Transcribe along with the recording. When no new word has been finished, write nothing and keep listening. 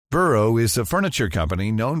Burrow is a furniture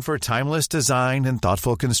company known for timeless design and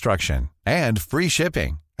thoughtful construction, and free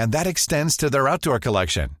shipping, and that extends to their outdoor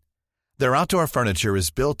collection. Their outdoor furniture is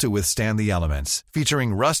built to withstand the elements,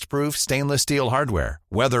 featuring rust-proof stainless steel hardware,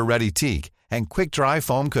 weather-ready teak, and quick-dry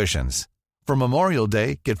foam cushions. For Memorial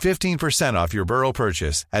Day, get 15% off your Burrow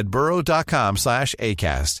purchase at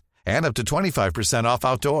burrow.com/ACAST, and up to 25% off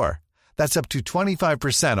outdoor. That's up to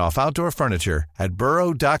 25% off outdoor furniture at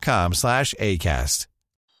burrow.com/ACAST.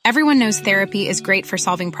 Everyone knows therapy is great for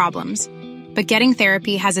solving problems, but getting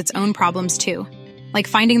therapy has its own problems too, like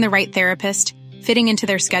finding the right therapist, fitting into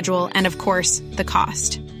their schedule, and of course, the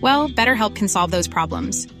cost. Well, BetterHelp can solve those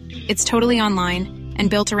problems. It's totally online and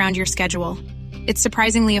built around your schedule. It's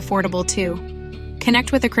surprisingly affordable too.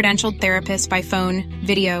 Connect with a credentialed therapist by phone,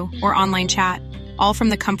 video, or online chat, all from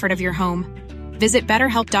the comfort of your home. Visit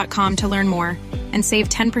BetterHelp.com to learn more and save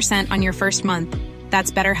 10% on your first month. That's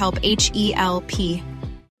BetterHelp, H-E-L-P.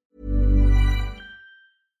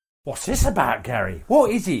 What's this about, Gary?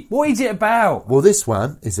 What is it? What is it about? Well, this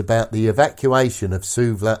one is about the evacuation of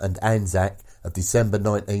Suvla and Anzac of December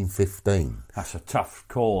 1915. That's a tough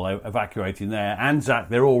call, evacuating there. Anzac,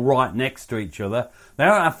 they're all right next to each other. They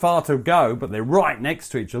don't have far to go, but they're right next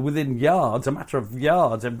to each other, within yards, a matter of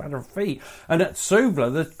yards, a matter of feet. And at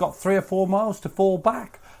Suvla, they've got 3 or 4 miles to fall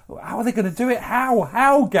back. How are they going to do it?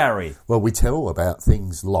 How, Gary? Well, we tell about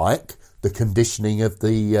things like the conditioning of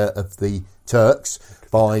the Turks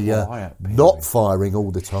by not firing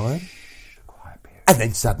all the time, and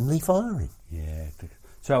then suddenly firing. Yeah.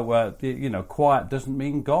 So, quiet doesn't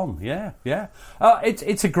mean gone. Yeah.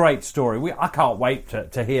 It's a great story. I can't wait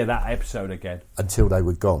to hear that episode again. Until they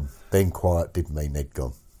were gone. Then quiet didn't mean they'd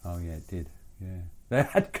gone. Oh, yeah, it did. Yeah. They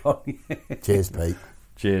had gone. Cheers, Pete.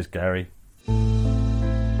 Cheers, Gary.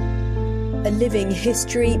 A Living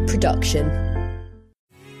History production.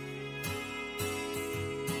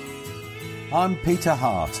 I'm Peter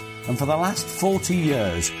Hart, and for the last 40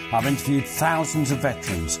 years I've interviewed thousands of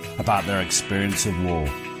veterans about their experience of war.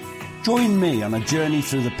 Join me on a journey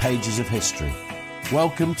through the pages of history.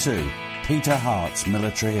 Welcome to Peter Hart's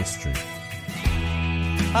Military History.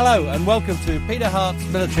 Hello and welcome to Peter Hart's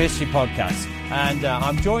Military History Podcast. And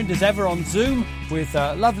I'm joined as ever on Zoom with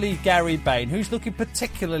lovely Gary Bain, who's looking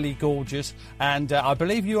particularly gorgeous. And I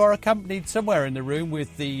believe you are accompanied somewhere in the room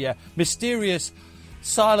with the mysterious,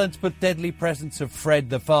 silent but deadly presence of Fred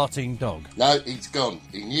the farting dog. No, he's gone.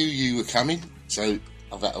 He knew you were coming, so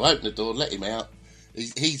I've had to open the door and let him out.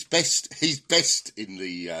 He's best in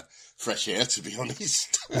the fresh air, to be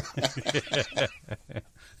honest.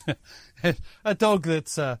 A dog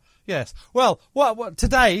that's, yes. Well, what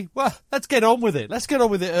today, let's get on with it. Let's get on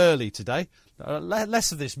with it early today.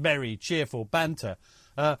 Less of this merry, cheerful banter.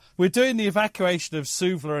 We're doing the evacuation of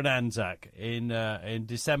Suvla and Anzac in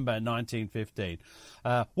December 1915.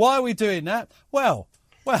 Why are we doing that? Well.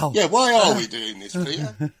 Yeah, why are we doing this,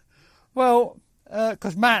 Peter? Well,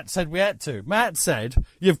 because Matt said we had to. Matt said,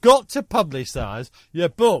 you've got to publicise your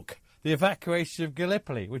book, The Evacuation of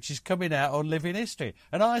Gallipoli, which is coming out on Living History.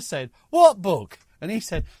 And I said, what book? And he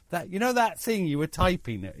said, that thing you were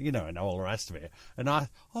typing, and all the rest of it. And that.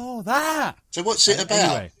 So what's it about?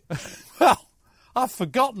 Anyway, well, I've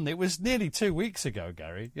forgotten. It was nearly 2 weeks ago,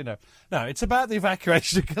 Gary. No, it's about the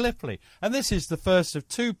evacuation of Gallipoli. And this is the first of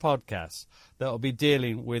 2 podcasts that will be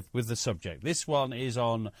dealing with the subject. This one is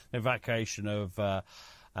on the evacuation of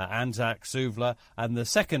Anzac, Suvla, and the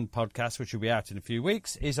second podcast, which will be out in a few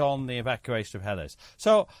weeks, is on the evacuation of Helles.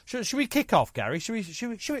 So, should we kick off, Gary? Should we?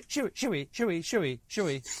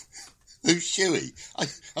 Who's Shuey? I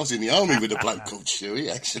was in the army with a bloke called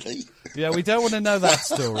Shuey, actually. Yeah, we don't want to know that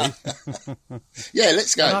story. Yeah,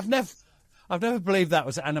 let's go. And I've never believed that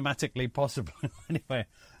was animatically possible. Anyway.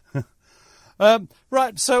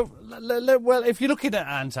 Right, so, well, if you're looking at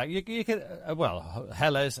Anzac, you can,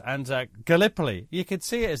 Helles, Anzac, Gallipoli, you could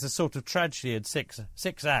see it as a sort of tragedy in six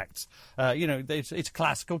acts. It's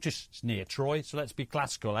classical, just near Troy, so let's be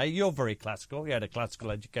classical, eh? You're very classical, you had a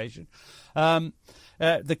classical education.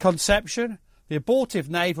 The conception, the abortive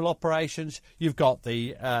naval operations, you've got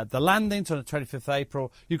the landings on the 25th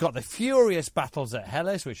April, you've got the furious battles at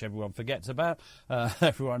Helles, which everyone forgets about,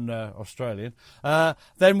 everyone Australian.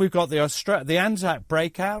 Then we've got the Anzac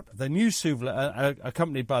breakout, the new Suvla,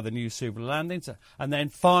 accompanied by the new Suvla landings, and then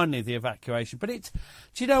finally the evacuation. But do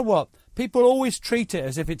you know what? People always treat it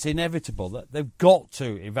as if it's inevitable, that they've got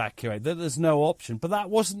to evacuate, that there's no option. But that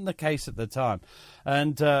wasn't the case at the time.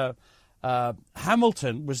 And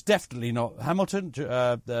Hamilton was definitely not.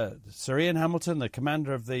 Sir Ian Hamilton, the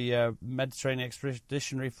commander of the Mediterranean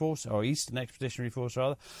Expeditionary Force, or Eastern Expeditionary Force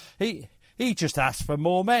rather, he he just asked for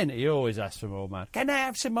more men. He always asked for more men. Can I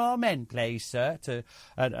have some more men, please, sir?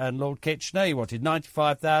 And Lord Kitchener, he wanted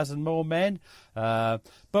 95,000 more men. But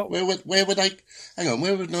where would they? Hang on,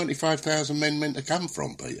 where would 95,000 men meant to come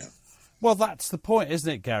from, Peter? Well, that's the point,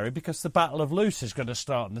 isn't it, Gary? Because the Battle of Loos is going to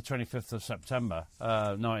start on the 25th of September,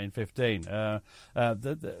 1915.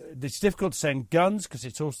 It's difficult to send guns because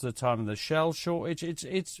it's also the time of the shell shortage.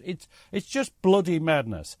 It's just bloody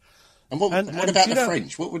madness. And what about the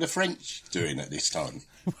French? What were the French doing at this time?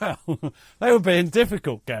 Well, they were being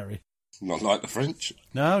difficult, Gary. Not like the French?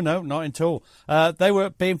 No, not at all. They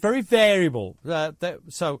were being very variable.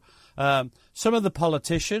 Some of the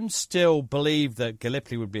politicians still believed that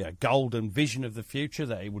Gallipoli would be a golden vision of the future,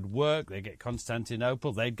 that it would work. They'd get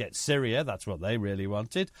Constantinople, they'd get Syria. That's what they really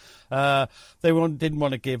wanted. They didn't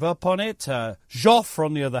want to give up on it. Joffre,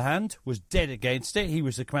 on the other hand, was dead against it. He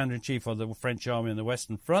was the commander-in-chief of the French army on the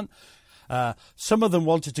Western Front. Some of them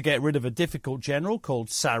wanted to get rid of a difficult general called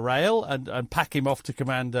Sarrail and pack him off to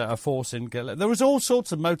command a force in Gallipoli. There was all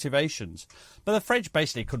sorts of motivations, but the French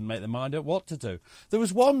basically couldn't make their mind up what to do. There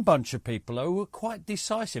was one bunch of people who were quite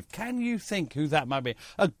decisive. Can you think who that might be?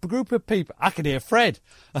 A group of people. I can hear Fred.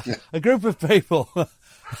 A group of people.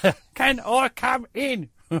 Can I come in?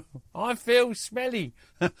 I feel smelly.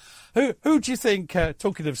 Who do you think,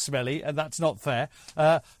 talking of smelly, and that's not fair,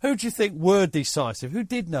 who do you think were decisive? Who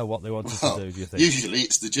did know what they wanted to do you think? Usually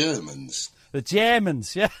it's the Germans. The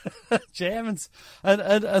Germans, yeah. Germans.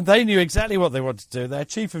 And they knew exactly what they wanted to do. Their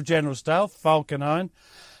Chief of General Staff, Falkenhayn,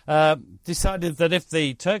 decided that if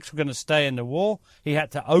the Turks were going to stay in the war, he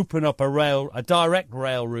had to open up a direct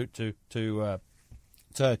rail route to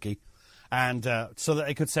Turkey, and so that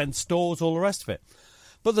they could send stores, all the rest of it.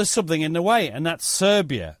 But there's something in the way, and that's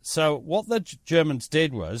Serbia. So what the Germans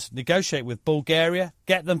did was negotiate with Bulgaria,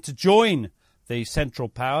 get them to join the Central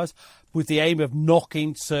Powers with the aim of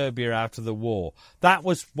knocking Serbia out of the war. That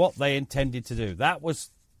was what they intended to do. That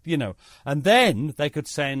was, and then they could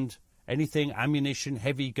send anything, ammunition,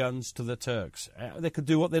 heavy guns to the Turks. They could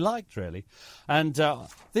do what they liked, really. And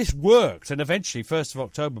this worked, and eventually, 1st of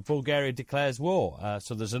October, Bulgaria declares war.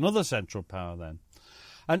 So there's another Central Power then.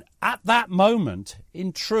 And at that moment,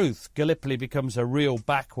 in truth, Gallipoli becomes a real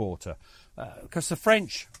backwater. Because the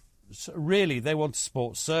French, really, they want to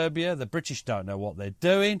support Serbia. The British don't know what they're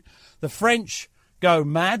doing. The French go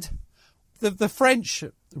mad. The French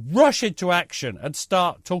rush into action and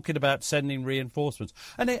start talking about sending reinforcements.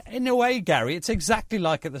 And in a way, Gary, it's exactly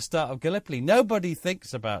like at the start of Gallipoli. Nobody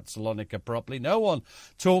thinks about Salonika properly. No one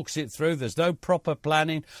talks it through. There's no proper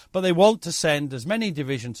planning. But they want to send as many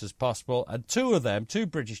divisions as possible. And two of them, 2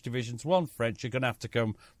 British divisions, 1 French, are going to have to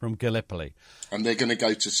come from Gallipoli. And they're going to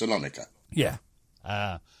go to Salonika? Yeah.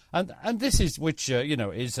 And this is, which,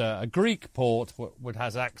 is a Greek port which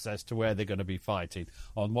has access to where they're going to be fighting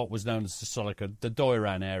on what was known as the Salonika, the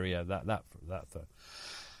Doiran area, that.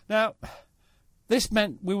 Now, this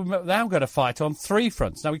meant we were now going to fight on 3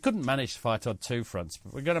 fronts. Now, we couldn't manage to fight on 2 fronts,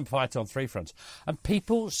 but we're going to fight on 3 fronts. And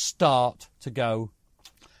people start to go,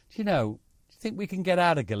 do you think we can get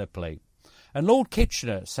out of Gallipoli? And Lord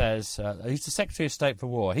Kitchener says, he's the Secretary of State for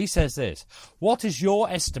War, he says this: what is your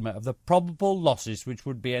estimate of the probable losses which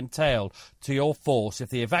would be entailed to your force if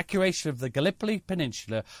the evacuation of the Gallipoli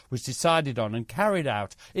Peninsula was decided on and carried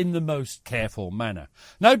out in the most careful manner?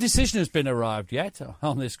 No decision has been arrived yet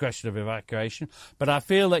on this question of evacuation, but I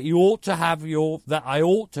feel that I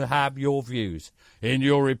ought to have your views. In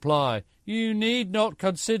your reply, you need not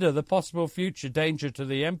consider the possible future danger to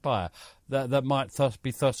the Empire that might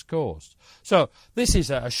be thus caused. So this is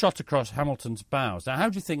a shot across Hamilton's bows. Now, how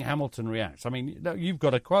do you think Hamilton reacts? I mean, you've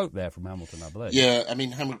got a quote there from Hamilton, I believe. Yeah, I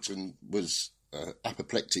mean, Hamilton was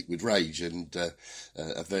apoplectic with rage and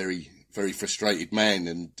a very, very frustrated man.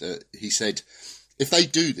 And he said, if they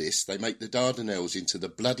do this, they make the Dardanelles into the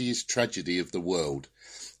bloodiest tragedy of the world.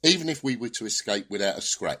 Even if we were to escape without a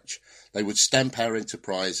scratch, they would stamp our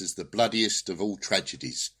enterprise as the bloodiest of all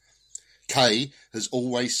tragedies. Kay has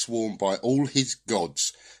always sworn by all his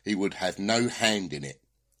gods he would have no hand in it.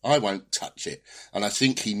 I won't touch it, and I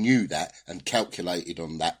think he knew that and calculated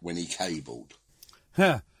on that when he cabled.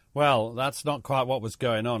 Well, that's not quite what was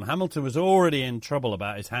going on. Hamilton was already in trouble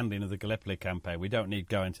about his handling of the Gallipoli campaign. We don't need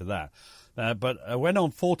to go into that. But when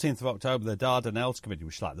on 14th of October, the Dardanelles Committee,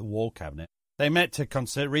 which is like the War Cabinet, they met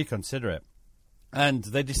to reconsider it. And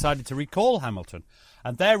they decided to recall Hamilton.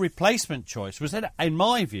 And their replacement choice was, in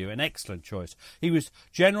my view, an excellent choice. He was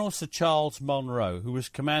General Sir Charles Monro, who was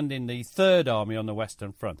commanding the 3rd Army on the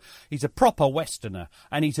Western Front. He's a proper Westerner,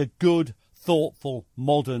 and he's a good, thoughtful,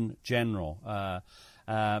 modern general.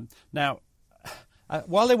 Now,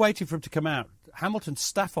 while they're waiting for him to come out, Hamilton's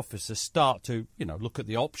staff officers start to, look at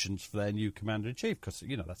the options for their new commander-in-chief, because,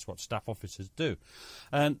 that's what staff officers do.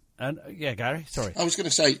 And yeah, Gary, sorry. I was going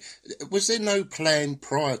to say, was there no plan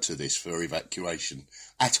prior to this for evacuation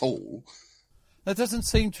at all? There doesn't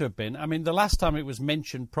seem to have been. I mean, the last time it was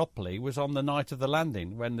mentioned properly was on the night of the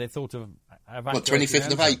landing, when they thought of evacuating.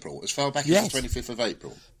 25th of April, as far back as the 25th of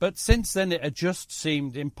April. But since then, it had just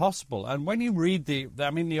seemed impossible. And when you read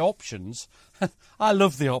the options, I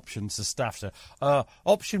love the options the staff say.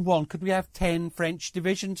 Option 1, could we have 10 French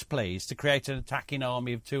divisions, please, to create an attacking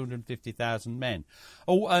army of 250,000 men?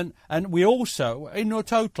 Oh, and we also, in a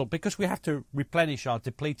total, because we have to replenish our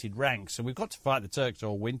depleted ranks, and we've got to fight the Turks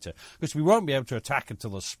all winter, because we won't be able to attack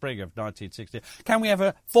until the spring of 1960. Can we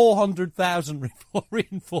have 400,000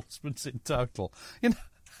 reinforcements in total?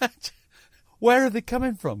 Where are they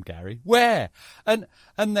coming from, Gary? Where? And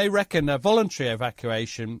they reckon a voluntary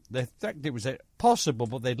evacuation, they think it was possible,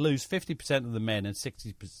 but they'd lose 50% of the men and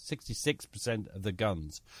 66% of the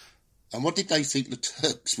guns. And what did they think the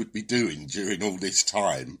Turks would be doing during all this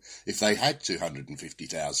time if they had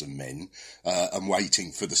 250,000 men and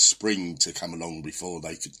waiting for the spring to come along before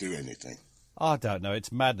they could do anything? I don't know.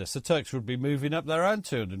 It's madness. The Turks would be moving up their own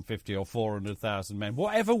 250 or 400,000 men.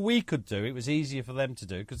 Whatever we could do, it was easier for them to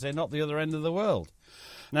do because they're not the other end of the world.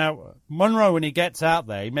 Now, Monro, when he gets out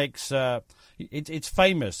there, he makes... it's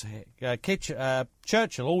famous.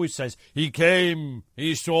 Churchill always says, he came,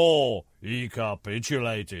 he saw, he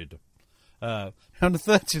capitulated. On the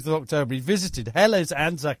 30th of October, he visited Helles,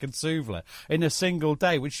 Anzac and Suvla in a single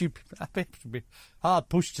day, which you'd be hard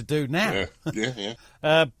pushed to do now.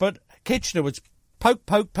 Yeah. But Kitchener was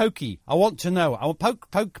pokey. I want to know. I want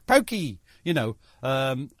pokey,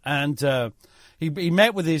 he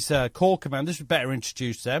met with his corps commanders. We better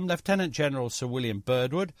introduce them. Lieutenant General Sir William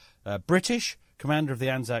Birdwood, British, commander of the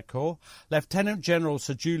Anzac Corps. Lieutenant General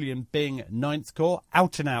Sir Julian Byng, 9th Corps,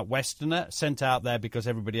 out-and-out Westerner, sent out there because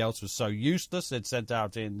everybody else was so useless. They'd sent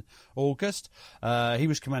out in August. He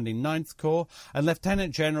was commanding 9th Corps. And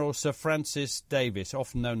Lieutenant General Sir Francis Davis,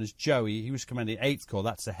 often known as Joey, he was commanding 8th Corps.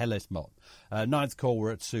 That's the Hellesmont. 9th Corps were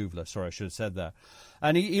at Suvla. Sorry, I should have said that.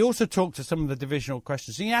 And he also talked to some of the divisional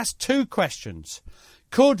questions. He asked 2 questions.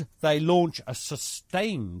 Could they launch a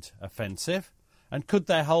sustained offensive? And could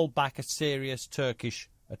they hold back a serious Turkish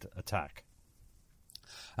attack?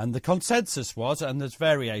 And the consensus was, and there's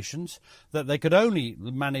variations, that they could only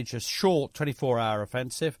manage a short 24-hour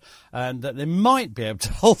offensive and that they might be able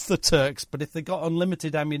to hold the Turks, but if they got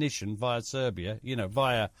unlimited ammunition via Serbia,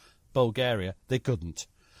 via Bulgaria, they couldn't.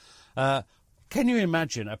 Can you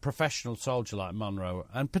imagine a professional soldier like Monro?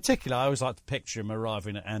 And particularly, I always like to picture him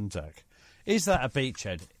arriving at Anzac. Is that a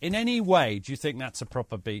beachhead? In any way, do you think that's a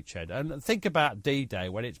proper beachhead? And think about D-Day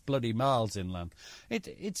when it's bloody miles inland.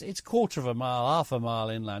 It's quarter of a mile, half a mile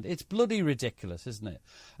inland. It's bloody ridiculous, isn't it?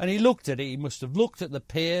 And he looked at it. He must have looked at the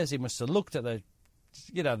piers. He must have looked at the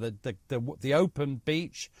open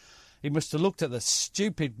beach. He must have looked at the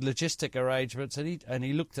stupid logistic arrangements, and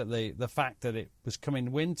he looked at the fact that it was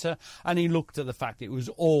coming winter, and he looked at the fact it was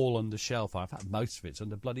all under shell fire. In fact, most of it's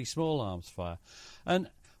under bloody small arms fire. And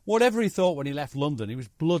whatever he thought when he left London, he was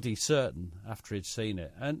bloody certain after he'd seen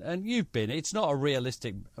it. And you've been. It's not a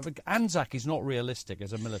realistic... Anzac is not realistic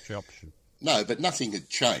as a military option. No, but nothing had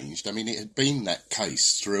changed. I mean, it had been that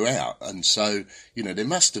case throughout. And so, there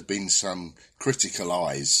must have been some critical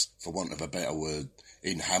eyes, for want of a better word,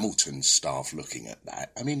 in Hamilton's staff looking at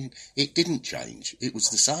that. I mean, it didn't change. It was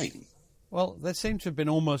the same. Well, there seemed to have been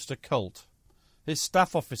almost a cult. His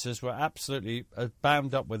staff officers were absolutely as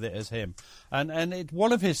bound up with it as him. And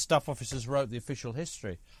one of his staff officers wrote the official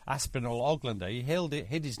history, Aspinall Oglander. He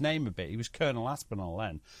hid his name a bit. He was Colonel Aspinall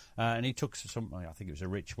then. And he took something, I think it was a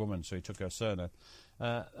rich woman, so he took her surname.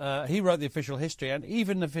 He wrote the official history, and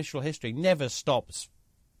even the official history never stops,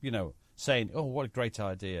 saying, oh, what a great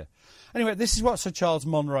idea. Anyway, this is what Sir Charles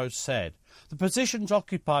Monro said. The positions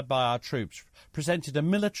occupied by our troops presented a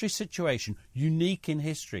military situation unique in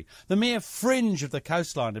history. The mere fringe of the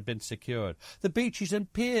coastline had been secured. The beaches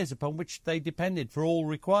and piers upon which they depended for all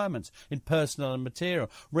requirements in personnel and material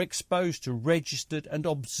were exposed to registered and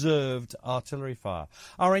observed artillery fire.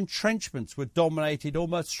 Our entrenchments were dominated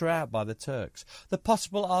almost throughout by the Turks. The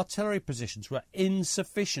possible artillery positions were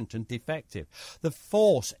insufficient and defective. The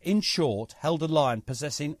force, in short, held a line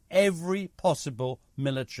possessing every possible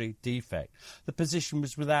military defect. The position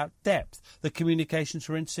was without depth. The communications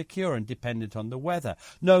were insecure and dependent on the weather.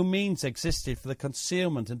 No means existed for the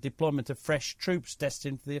concealment and deployment of fresh troops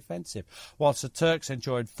destined for the offensive, whilst the Turks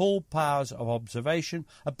enjoyed full powers of observation,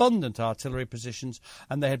 abundant artillery positions,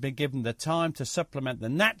 and they had been given the time to supplement the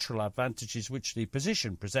natural advantages which the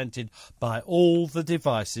position presented by all the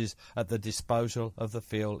devices at the disposal of the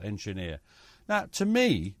field engineer. Now, to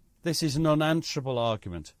me, this is an unanswerable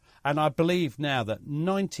argument, and I believe now that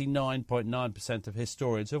 99.9% of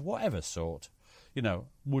historians of whatever sort,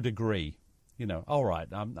 would agree. All right,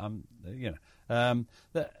 and on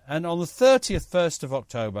the 1st of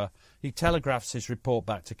October, he telegraphs his report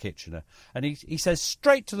back to Kitchener, and he says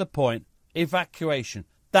straight to the point, evacuation.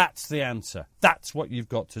 That's the answer. That's what you've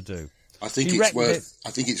got to do. I think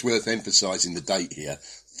it's worth emphasising the date here,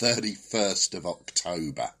 31st of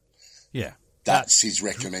October. Yeah. That's his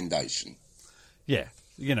recommendation. Yeah.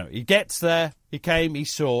 He gets there, he came, he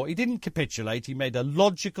saw, he didn't capitulate, he made a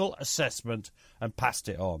logical assessment and passed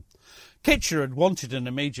it on. Kitchener had wanted an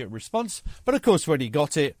immediate response, but of course when he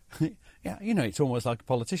got it, it's almost like a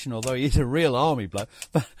politician, although he is a real army bloke,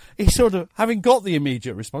 but he sort of, having got the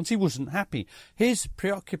immediate response, he wasn't happy. His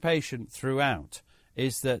preoccupation throughout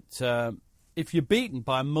is that if you're beaten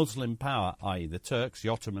by a Muslim power, i.e. the Turks, the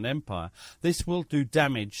Ottoman Empire, this will do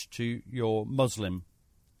damage to your Muslim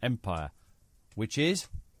empire, which is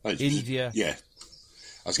India. Yeah.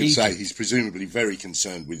 I was going to say, he's presumably very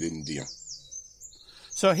concerned with India.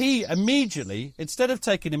 So he immediately, instead of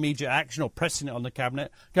taking immediate action or pressing it on the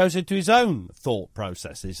cabinet, goes into his own thought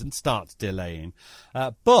processes and starts delaying.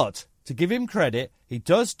 But, to give him credit, he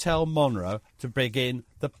does tell Monro to begin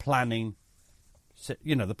the planning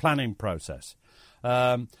process.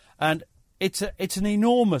 And it's an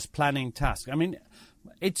enormous planning task. I mean,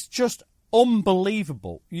 it's just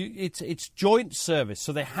unbelievable. It's joint service,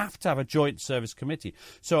 so they have to have a joint service committee.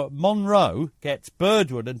 So Monro gets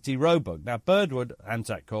Birdwood and de Roebuck. Now, Birdwood,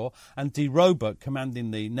 Anzac Corps, and de Roebuck,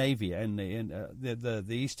 commanding the Navy in the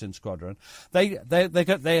Eastern Squadron, they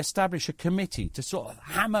establish a committee to sort of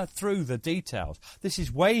hammer through the details. This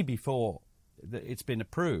is way before it's been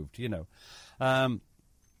approved,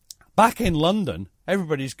 Back in London,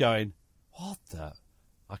 everybody's going, what the...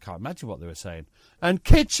 I can't imagine what they were saying. And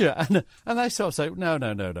Kitchener, and they sort of say,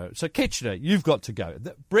 no. So Kitchener, you've got to go.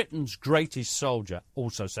 Britain's greatest soldier,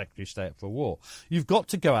 also Secretary of State for War. You've got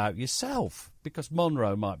to go out yourself, because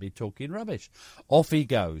Monro might be talking rubbish. Off he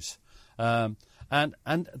goes. And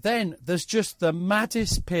then there's just the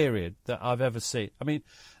maddest period that I've ever seen. I mean...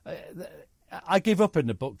 I give up in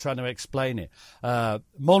the book trying to explain it.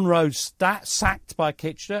 Monro's sacked by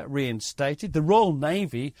Kitchener, reinstated. The Royal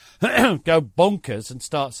Navy go bonkers and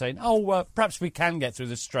start saying, perhaps we can get through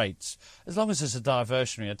the Straits as long as there's a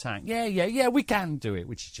diversionary attack. Yeah, we can do it,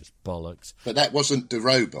 which is just bollocks. But that wasn't de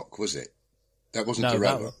Roebuck, was it? That wasn't de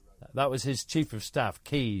Roebuck. That was his Chief of Staff,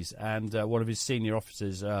 Keyes, and one of his senior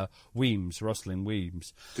officers, Rosslyn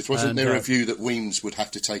Weems. Because wasn't there a view that Weems would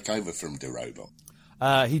have to take over from de Roebuck?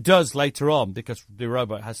 He does later on, because de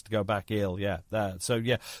Roebuck has to go back ill, So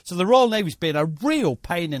the Royal Navy's been a real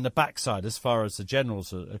pain in the backside as far as the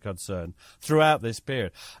generals are concerned throughout this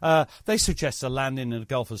period. They suggest a landing in the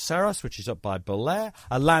Gulf of Saros, which is up by Bulair,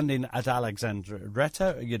 a landing at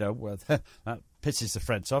Alexandretta, where that pisses the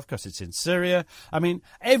French off because it's in Syria. I mean,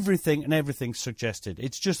 everything's suggested.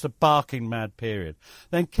 It's just a barking mad period.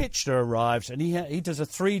 Then Kitchener arrives and he does a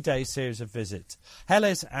 3-day series of visits.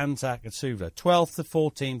 Helles, Anzac and Suvla, 12th to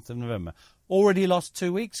 14th of November. Already lost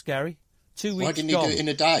 2 weeks, Gary. 2 weeks. Why didn't he do it in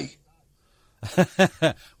a day?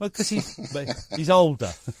 Well, because he's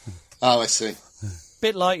older. Oh, I see.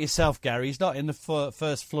 Bit like yourself, Gary. He's not in the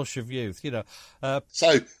first flush of youth,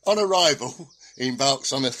 So, on arrival... He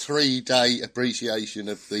embarks on a 3-day appreciation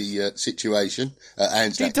of the situation at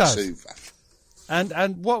Anzac Suvla.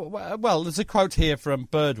 And well, there's a quote here from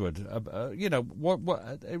Birdwood,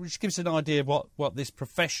 which gives an idea of what this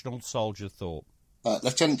professional soldier thought.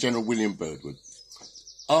 Lieutenant General William Birdwood.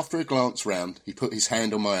 After a glance round, he put his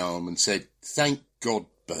hand on my arm and said, "Thank God,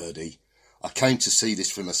 Birdie. I came to see this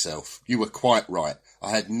for myself. You were quite right.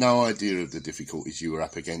 I had no idea of the difficulties you were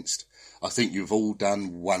up against. I think you've all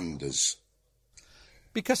done wonders."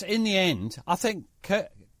 Because in the end, I think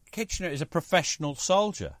Kitchener is a professional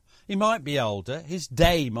soldier. He might be older. His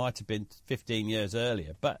day might have been 15 years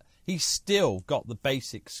earlier, but he's still got the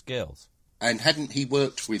basic skills. And hadn't he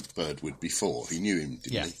worked with Birdwood before? He knew him,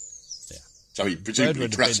 didn't he? Yeah. So he presumably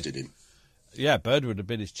trusted him. Yeah, Birdwood had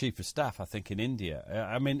been his chief of staff, I think, in India.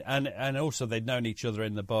 I mean, and also they'd known each other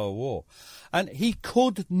in the Boer War. And he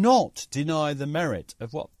could not deny the merit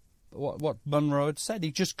of what what Monroe had said.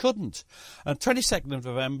 He just couldn't. And 22nd of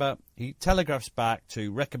November, he telegraphs back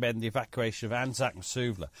to recommend the evacuation of Anzac and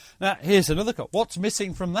Suvla. Now, here's another cut. What's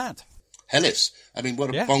missing from that? Hellas. I mean, what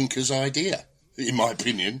a bonkers idea, in my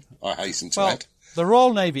opinion, I hasten to add. The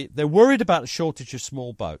Royal Navy, they're worried about the shortage of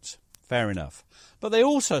small boats. Fair enough. But they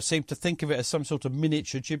also seem to think of it as some sort of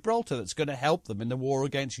miniature Gibraltar that's going to help them in the war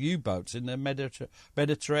against U-boats in the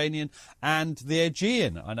Mediterranean and the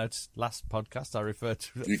Aegean. I noticed last podcast I referred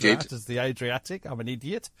to that as the Adriatic. I'm an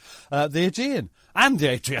idiot. The Aegean and the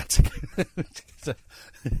Adriatic.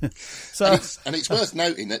 And it's worth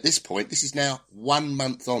noting at this point, this is now 1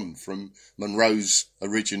 month on from Monroe's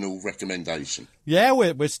original recommendation. Yeah,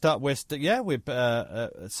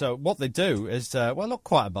 so what they do is, not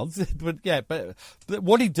quite a month, but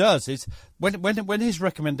what he does is when his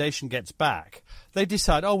recommendation gets back, they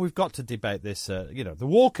decide, we've got to debate this. The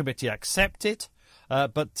War Committee accept it,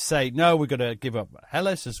 but say, no, we're going to give up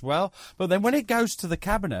Hellas as well. But then when it goes to the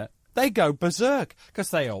cabinet, they go berserk because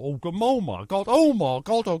they are, oh my God, oh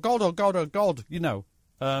God, oh God, oh God, oh God,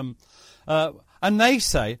 and they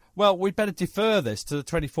say, well, we'd better defer this to the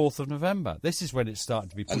 24th of November. This is when it's starting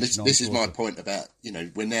to be pushed on. And this is my point about,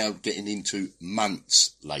 we're now getting into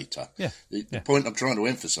months later. Yeah. The point I'm trying to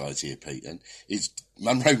emphasise here, Peter, is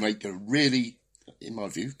Monroe made a really, in my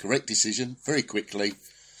view, correct decision very quickly.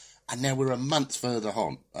 And now we're a month further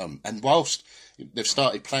on. And whilst they've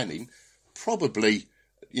started planning, probably,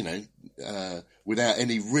 without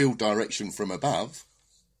any real direction from above,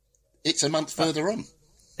 it's a month further on.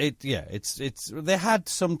 They had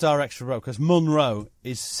some direction because Monroe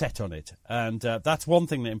is set on it, and that's one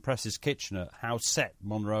thing that impresses Kitchener, how set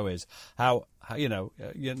Monroe is, how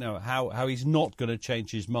he's not going to change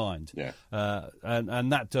his mind. Yeah.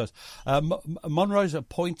 And that does. Monroe's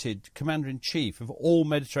appointed commander-in-chief of all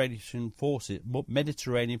Mediterranean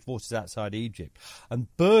forces outside Egypt, and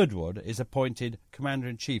Birdwood is appointed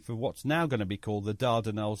commander-in-chief of what's now going to be called the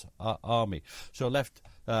Dardanelles Army. So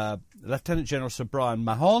Lieutenant General Sir Brian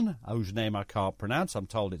Mahon, whose name I can't pronounce, I'm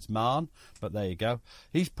told it's Mahon, but there you go.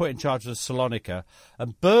 He's put in charge of Salonika,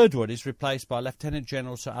 and Birdwood is replaced by Lieutenant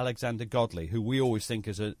General Sir Alexander Godley, who we always think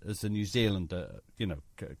as the New Zealand,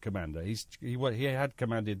 commander. He had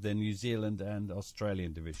commanded the New Zealand and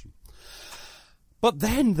Australian division. But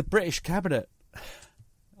then the British cabinet,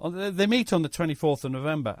 they meet on the 24th of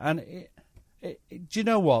November, and do you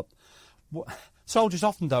know what? Soldiers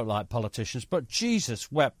often don't like politicians, but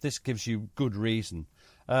Jesus wept, this gives you good reason.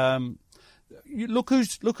 Look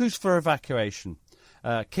who's for evacuation.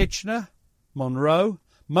 Kitchener, Monroe,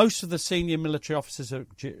 most of the senior military officers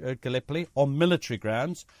at Gallipoli on military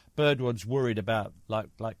grounds. Birdwood's worried about,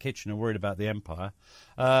 like Kitchener, worried about the Empire.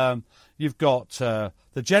 You've got the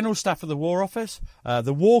General Staff of the War Office,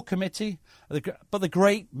 the War Committee, but the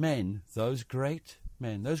great men, those great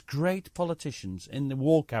politicians in the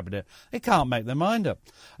War Cabinet, they can't make their mind up.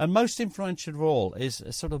 And most influential of all is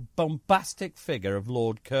a sort of bombastic figure of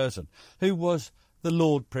Lord Curzon, who was the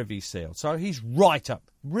Lord Privy Seal. So he's right up,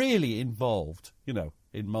 really involved,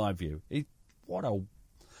 in my view.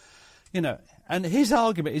 And his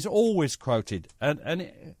argument is always quoted,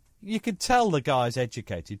 and you can tell the guy's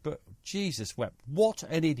educated, but Jesus wept, what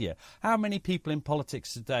an idiot. How many people in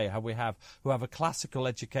politics today who have a classical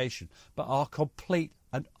education but are complete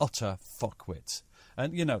and utter fuckwits?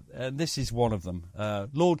 And, and this is one of them,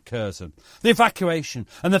 Lord Curzon. The evacuation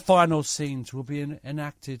and the final scenes will be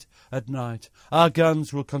enacted at night. Our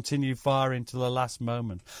guns will continue firing till the last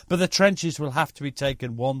moment, but the trenches will have to be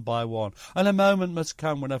taken one by one, and a moment must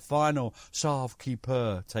come when a final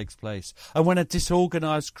sauve-qui-peut takes place, and when a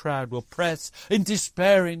disorganised crowd will press in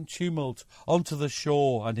despairing tumult onto the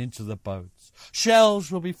shore and into the boats. Shells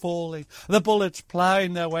will be falling, the bullets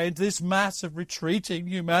ploughing their way into this mass of retreating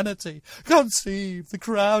humanity. Conceive the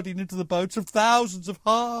crowding into the boats of thousands of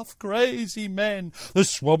half-crazy men, the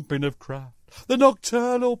swamping of craft, the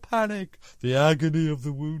nocturnal panic, the agony of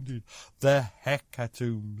the wounded, the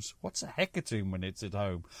hecatombs. What's a hecatomb when it's at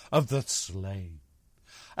home? Of the slain.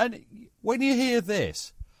 And when you hear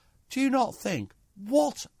this, do you not think,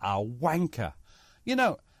 what a wanker?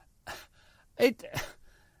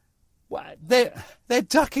 They're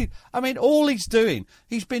ducking. I mean, all he's doing,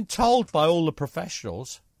 he's been told by all the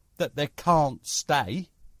professionals that they can't stay,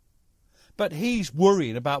 but he's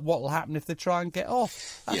worrying about what will happen if they try and get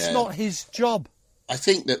off. That's not his job. I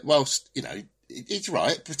think that whilst, it's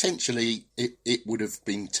right, potentially it would have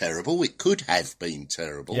been terrible. It could have been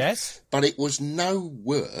terrible. Yes. But it was no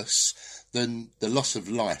worse than the loss of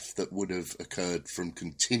life that would have occurred from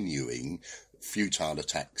continuing futile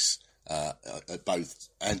attacks at both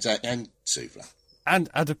Anzac and Suvla. And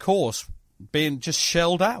of course, being just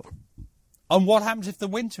shelled out. And what happens if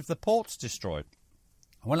the port's destroyed?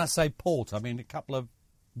 When I say port, I mean a couple of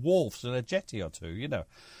wharfs and a jetty or two, you know.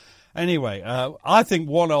 Anyway, I think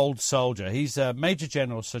one old soldier, he's Major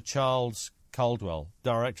General Sir Charles Caldwell,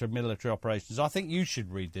 Director of Military Operations. I think you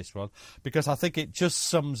should read this one because I think it just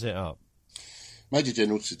sums it up. Major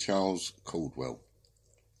General Sir Charles Caldwell.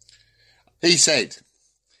 He said,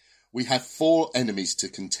 "We have 4 enemies to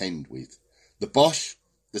contend with. The Boche,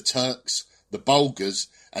 the Turks, the Bulgars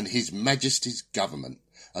and His Majesty's government.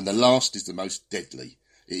 And the last is the most deadly.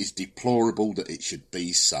 It is deplorable that it should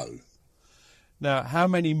be so." Now, how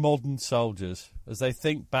many modern soldiers, as they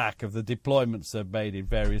think back of the deployments they've made in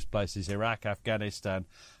various places, Iraq, Afghanistan,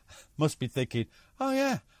 must be thinking, oh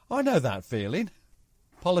yeah, I know that feeling.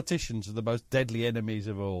 Politicians are the most deadly enemies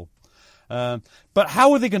of all. But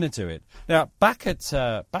how are they going to do it? Now, back at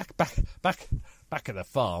the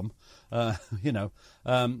farm,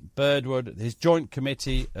 Birdwood, his joint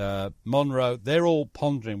committee, Monroe, they're all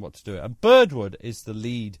pondering what to do. And Birdwood is the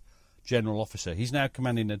lead general officer. He's now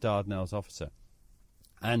commanding the Dardanelles officer.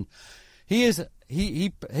 And his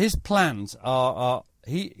plans are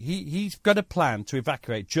he's got a plan to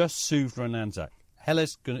evacuate just Suvla and Anzac.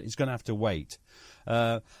 Hellas is going to have to wait.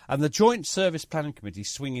 And the Joint Service Planning Committee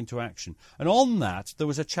swing into action. And on that, there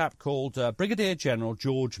was a chap called Brigadier General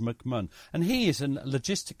George McMahon. And he is a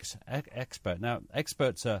logistics expert. Now,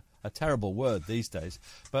 expert's a terrible word these days.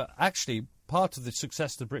 But actually, part of the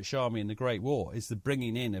success of the British Army in the Great War is the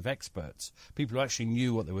bringing in of experts, people who actually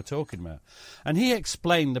knew what they were talking about. And he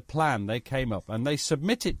explained the plan they came up, and they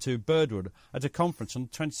submitted to Birdwood at a conference on the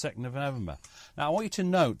 22nd of November. Now, I want you to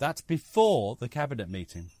note that's before the Cabinet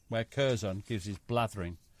meeting, where Curzon gives his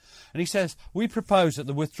blathering. And he says, we propose that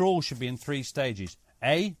the withdrawal should be in 3 stages.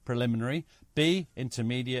 A, preliminary, B,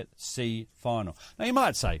 intermediate, C, final. Now, you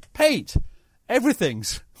might say, Pete,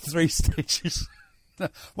 everything's 3 stages.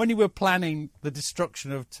 When you were planning the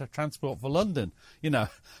destruction of Transport for London,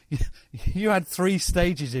 you had 3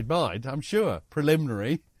 stages in mind, I'm sure.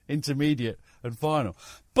 Preliminary, intermediate and final.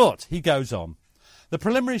 But he goes on. The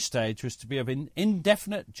preliminary stage was to be of an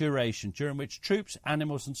indefinite duration during which troops,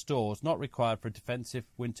 animals and stores not required for a defensive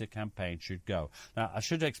winter campaign should go. Now, I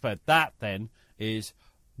should explain that then is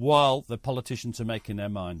while the politicians are making their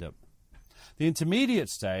mind up. The intermediate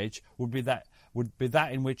stage would be that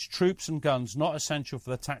in which troops and guns not essential for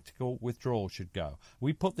the tactical withdrawal should go.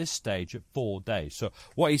 We put this stage at 4 days. So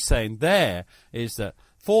what he's saying there is that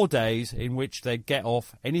 4 days in which they get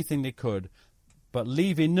off anything they could, but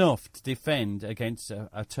leave enough to defend against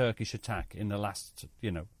a Turkish attack in the last,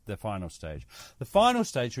 the final stage. The final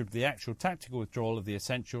stage would be the actual tactical withdrawal of the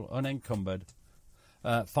essential, unencumbered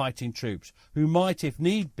fighting troops, who might, if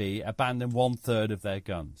need be, abandon 1/3 of their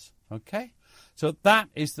guns. Okay? So that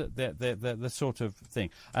is the sort of thing.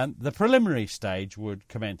 And the preliminary stage would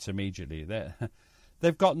commence immediately.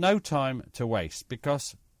 They've got no time to waste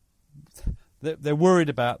because they're worried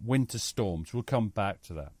about winter storms. We'll come back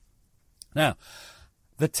to that. Now,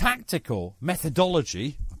 the tactical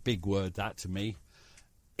methodology, a big word that to me,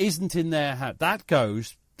 isn't in their hand. That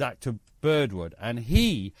goes back to Birdwood. And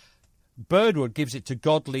Birdwood gives it to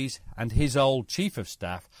Godley's and his old Chief of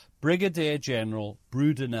Staff, Brigadier General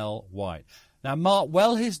Brudenell White. Now, mark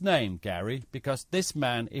well his name, Gary, because this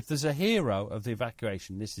man, if there's a hero of the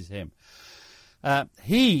evacuation, this is him.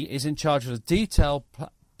 He is in charge of the detailed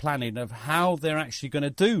planning of how they're actually going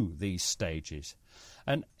to do these stages.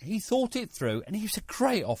 And he thought it through, and he was a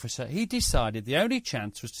great officer. He decided the only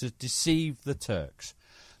chance was to deceive the Turks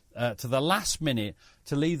to the last minute,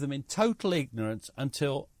 to leave them in total ignorance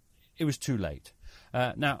until it was too late.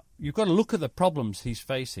 Now, you've got to look at the problems he's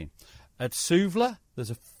facing. At Suvla,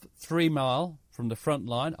 there's a 3 mile from the front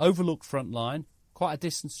line, overlooked front line, quite a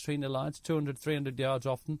distance between the lines, 200, 300 yards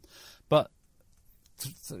often, but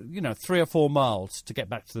 3 or 4 miles to get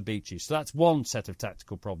back to the beaches. So that's one set of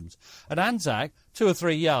tactical problems. At Anzac, 2 or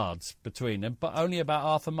 3 yards between them, but only about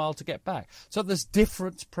half a mile to get back. So there's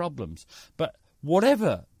different problems. But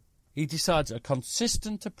whatever, he decides a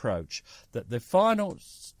consistent approach that the final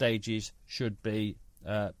stages should be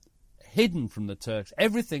hidden from the Turks.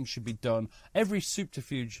 Everything should be done. Every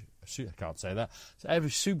subterfuge, I can't say that. Every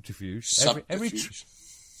subterfuge,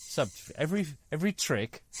 every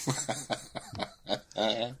trick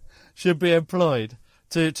should be employed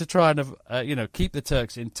to try and keep the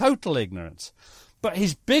Turks in total ignorance. But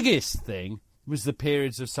his biggest thing was the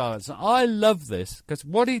periods of silence. And I love this because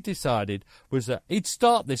what he decided was that he'd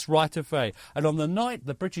start this right away. And on the night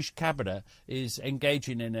the British Cabinet is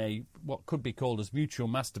engaging in what could be called as mutual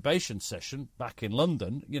masturbation session back in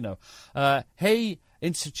London, he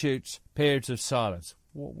institutes periods of silence.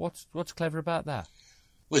 What's clever about that?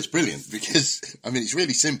 Well, it's brilliant because, it's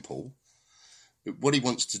really simple. what he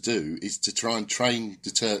wants to do is to try and train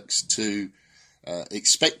the Turks to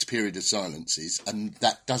expect period of silences, and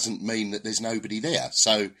that doesn't mean that there's nobody there.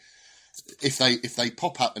 So if they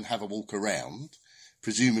pop up and have a walk around,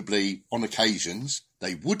 presumably on occasions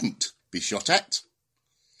they wouldn't be shot at,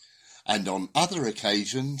 and on other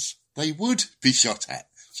occasions they would be shot at,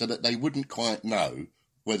 so that they wouldn't quite know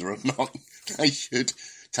whether or not they should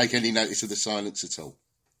take any notice of the silence at all.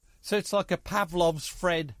 So it's like a Pavlov's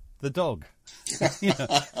Fred the dog.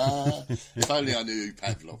 If only I knew who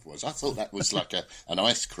Pavlov was. I thought that was like an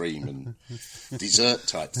ice cream and dessert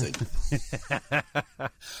type thing.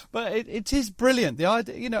 But it is brilliant, the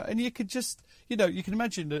idea, and you could just, you can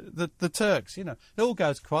imagine the Turks, it all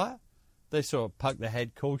goes quiet. They sort of poke their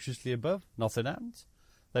head cautiously above, nothing happens.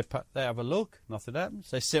 They have a look, nothing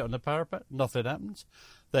happens. They sit on the parapet, nothing happens.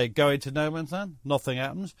 They go into no man's land, nothing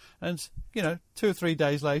happens. And, 2 or 3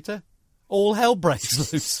 days later, all hell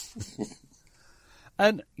breaks loose.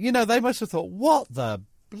 And, they must have thought, what the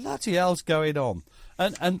bloody hell's going on?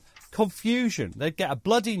 And confusion. They'd get a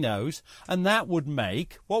bloody nose, and that would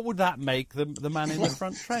make, what would that make the man in the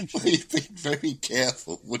front trench? Well, you'd be very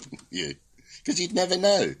careful, wouldn't you? Because you'd never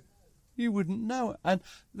know. You wouldn't know. And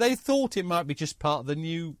they thought it might be just part of the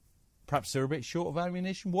new, perhaps they're a bit short of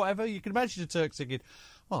ammunition, whatever. You can imagine the Turks thinking,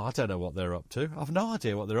 I don't know what they're up to. I've no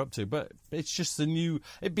idea what they're up to, but it's just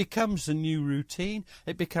it becomes the new routine.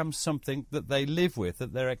 It becomes something that they live with,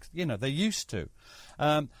 that they're used to.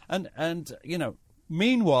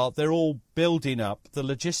 Meanwhile, they're all building up the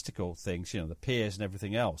logistical things, the piers and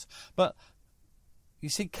everything else. But you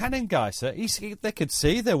see, Canon Geyser, they could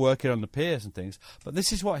see they're working on the piers and things, but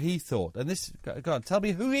this is what he thought. And go on, tell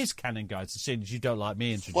me, who is Canon Geyser, seeing as you don't like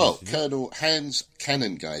me introducing Well, you? Colonel Hans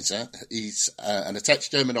Canon Geyser, he's an attached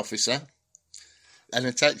German officer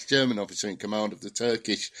in command of the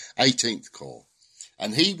Turkish 18th Corps.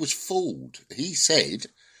 And he was fooled. He said,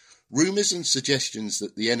 rumours and suggestions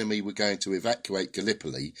that the enemy were going to evacuate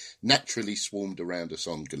Gallipoli naturally swarmed around us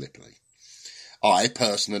on Gallipoli. I,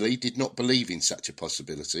 personally, did not believe in such a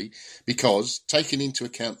possibility because, taking into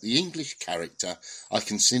account the English character, I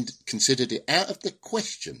considered it out of the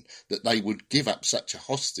question that they would give up such a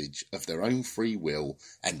hostage of their own free will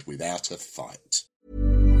and without a fight.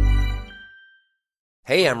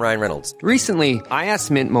 Hey, I'm Ryan Reynolds. Recently, I asked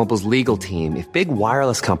Mint Mobile's legal team if big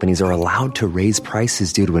wireless companies are allowed to raise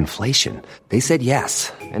prices due to inflation. They said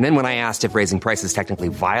yes. And then when I asked if raising prices technically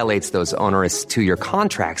violates those onerous 2-year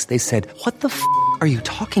contracts, they said, what the f*** are you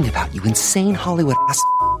talking about, you insane Hollywood ass f-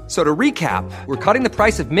 So to recap, we're cutting the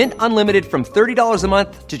price of Mint Unlimited from $30 a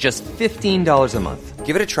month to just $15 a month.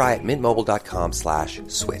 Give it a try at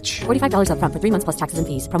mintmobile.com/switch. $45 up front for 3 months plus taxes and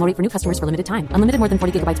fees. Promo rate for new customers for limited time. Unlimited more than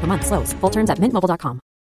 40 gigabytes per month. Slows full terms at mintmobile.com.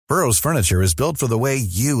 Burrow's furniture is built for the way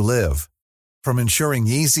you live. From ensuring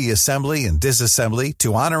easy assembly and disassembly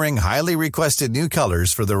to honoring highly requested new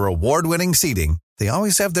colors for their award-winning seating, they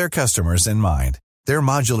always have their customers in mind. Their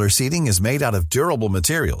modular seating is made out of durable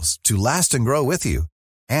materials to last and grow with you.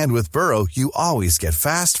 And with Burrow, you always get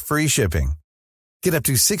fast, free shipping. Get up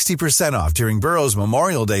to 60% off during Burrow's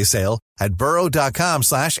Memorial Day sale at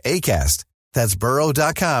burrow.com/ACAST. That's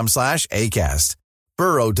burrow.com/ACAST.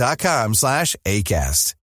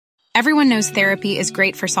 burrow.com/ACAST. Everyone knows therapy is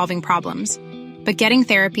great for solving problems, but getting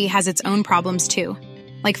therapy has its own problems too,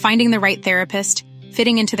 like finding the right therapist,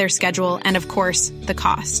 fitting into their schedule, and of course, the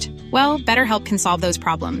cost. Well, BetterHelp can solve those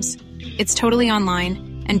problems. It's totally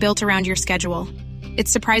online and built around your schedule. It's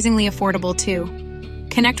surprisingly affordable too.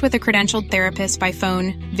 Connect with a credentialed therapist by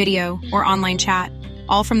phone, video, or online chat,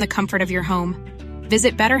 all from the comfort of your home.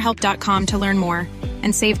 Visit BetterHelp.com to learn more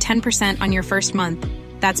and save 10% on your first month.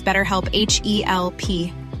 That's BetterHelp,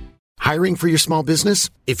 H-E-L-P. Hiring for your small business?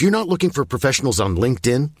 If you're not looking for professionals on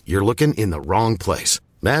LinkedIn, you're looking in the wrong place.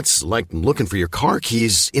 That's like looking for your car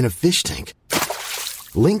keys in a fish tank.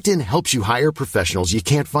 LinkedIn helps you hire professionals you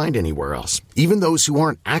can't find anywhere else, even those who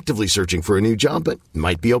aren't actively searching for a new job but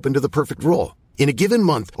might be open to the perfect role. In a given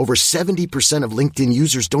month, over 70% of LinkedIn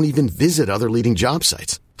users don't even visit other leading job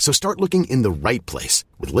sites. So start looking in the right place.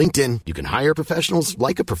 With LinkedIn, you can hire professionals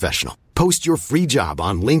like a professional. Post your free job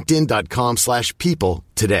on linkedin.com/people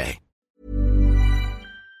today.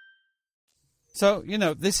 So,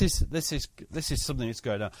 this is something that's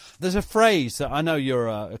going on. There's a phrase that I know you're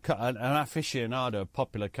an aficionado of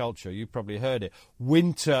popular culture. You probably heard it.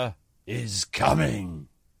 Winter is coming.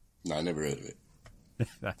 No, I never heard of it.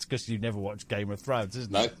 That's because you never watched Game of Thrones,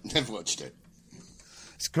 isn't No, it? never watched it.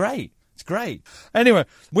 It's great. It's great. Anyway,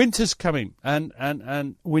 winter's coming, and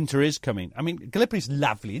winter is coming. I mean, Gallipoli's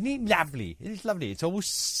lovely. Isn't it lovely? It is lovely. It's all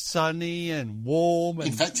sunny and warm. And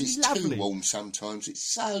in fact, it's lovely. too warm sometimes. It's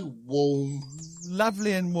so warm.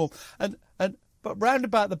 Lovely and warm. And But round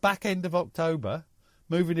about the back end of October,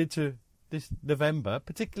 moving into this November,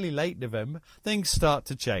 particularly late November, things start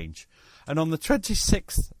to change. And on the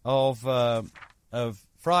 26th of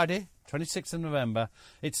Friday, 26th of November,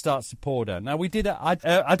 it starts to pour down. Now, I did a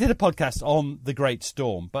podcast on the Great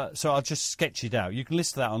Storm, but so I'll just sketch it out. You can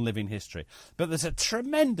listen to that on Living History. But there's a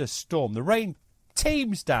tremendous storm. The rain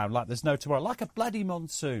teams down like there's no tomorrow, like a bloody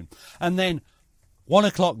monsoon. And then 1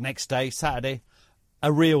 o'clock next day, Saturday,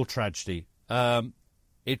 a real tragedy. The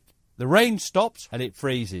rain stops and it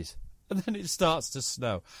freezes. And then it starts to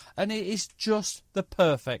snow. And it is just the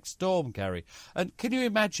perfect storm, Gary. And can you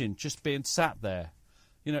imagine just being sat there,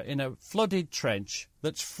 you know, in a flooded trench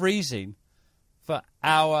that's freezing for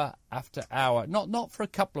hour after hour? Not for a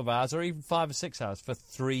couple of hours or even 5 or 6 hours, for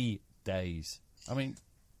 3 days. I mean...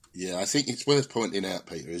 Yeah, I think it's worth pointing out,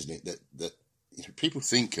 Peter, isn't it, that you know, people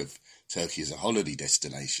think of Turkey as a holiday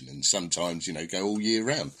destination and sometimes, you know, go all year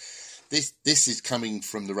round. This is coming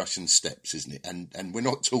from the Russian steppes, isn't it? And we're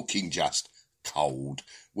not talking just cold.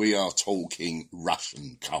 We are talking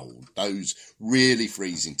Russian cold. Those really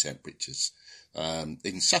freezing temperatures,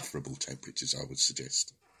 insufferable temperatures, I would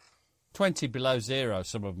suggest. 20 below zero,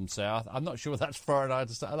 some of them say. I'm not sure that's Fahrenheit.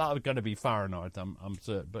 That's going to be Fahrenheit, I'm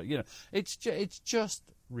certain. But, you know, it's just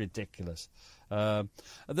ridiculous.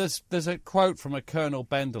 There's a quote from a Colonel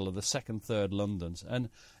Bendel of the 2nd, 3rd Londons, and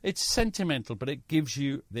it's sentimental, but it gives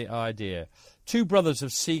you the idea. 2 brothers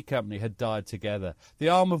of C Company had died together. The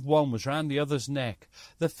arm of one was round the other's neck.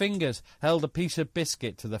 The fingers held a piece of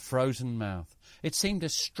biscuit to the frozen mouth. It seemed a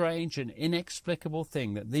strange and inexplicable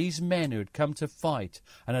thing that these men who had come to fight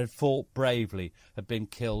and had fought bravely had been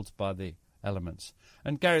killed by the elements.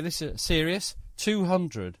 And, Gary, this is serious.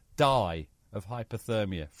 200 die of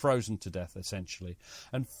hypothermia, frozen to death, essentially.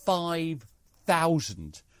 And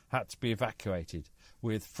 5,000 had to be evacuated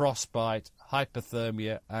with frostbite,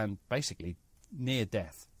 hypothermia, and basically near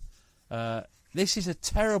death. This is a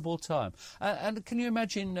terrible time. And can you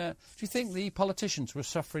imagine, do you think the politicians were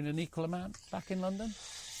suffering an equal amount back in London?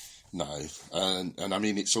 No. And I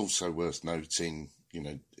mean, it's also worth noting, you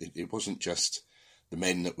know, it wasn't just the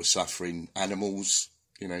men that were suffering. Animals,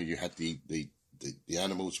 you know, you had the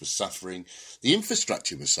animals were suffering. The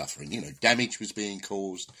infrastructure was suffering. You know, damage was being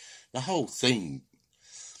caused. The whole thing.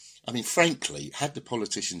 I mean, frankly, had the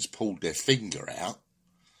politicians pulled their finger out,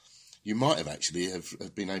 you might have actually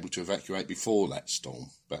have been able to evacuate before that storm.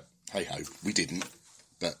 But hey-ho, we didn't.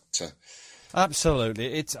 But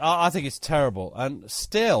absolutely. I think it's terrible. And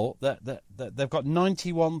still, that they've got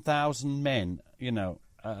 91,000 men, you know,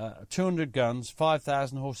 200 guns,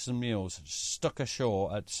 5,000 horses and mules stuck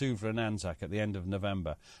ashore at Suvla and Anzac at the end of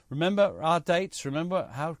November. Remember our dates? Remember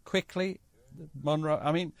how quickly Monroe...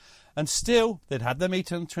 I mean, and still, they'd had their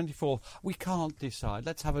meeting on the 24th. We can't decide.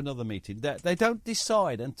 Let's have another meeting. They don't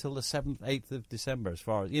decide until the 7th, 8th of December, as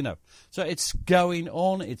far as, you know. So it's going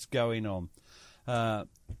on. It's going on.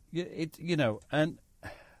 You know, and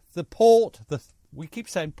the port... We keep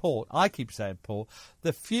saying port. I keep saying port.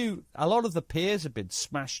 A lot of the piers have been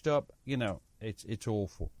smashed up. You know, it's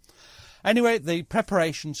awful. Anyway, the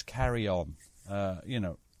preparations carry on. You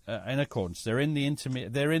know, in accordance. They're in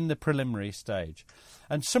the preliminary stage,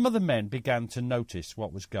 and some of the men began to notice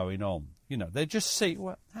what was going on. You know, they just see.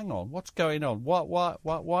 Well, hang on, what's going on? Why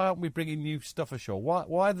aren't we bringing new stuff ashore?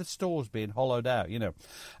 Why are the stores being hollowed out? You know,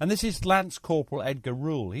 and this is Lance Corporal Edgar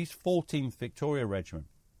Rule. He's 14th Victoria Regiment.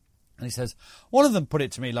 And he says, one of them put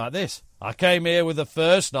it to me like this: I came here with the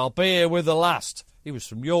first and I'll be here with the last. He was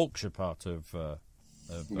from Yorkshire part of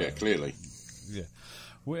yeah, clearly. Yeah.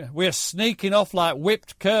 We're sneaking off like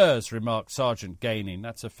whipped curs, remarked Sergeant Gaining.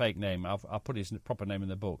 That's a fake name. I'll put his proper name in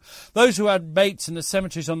the book. Those who had mates in the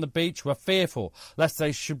cemeteries on the beach were fearful lest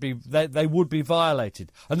they would be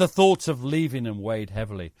violated, and the thoughts of leaving them weighed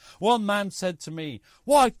heavily. One man said to me,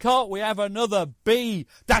 "Why can't we have another B?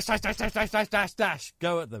 Dash, dash, dash, dash, dash, dash, dash, dash."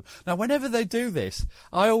 Go at them. Now, whenever they do this,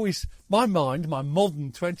 my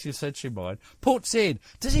modern 20th century mind, puts in,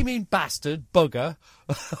 does he mean bastard, bugger,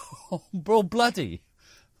 or bloody?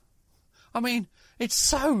 I mean, it's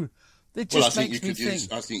so... It just makes me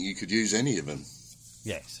think... I think you could use any of them.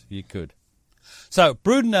 Yes, you could. So,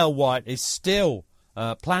 Brudenell White is still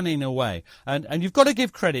planning away. And you've got to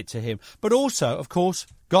give credit to him. But also, of course,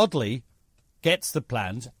 Godley gets the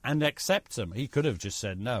plans and accepts them. He could have just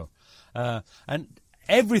said no. And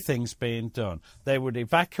everything's being done. They would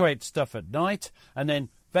evacuate stuff at night, and then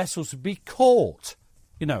vessels would be caught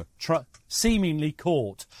seemingly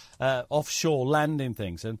caught offshore landing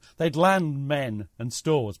things, and they'd land men and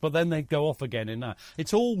stores, but then they'd go off again in that.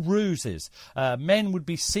 It's all ruses. Men would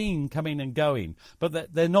be seen coming and going,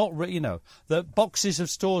 but they're not, the boxes of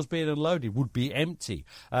stores being unloaded would be empty.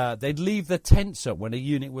 They'd leave the tents up when a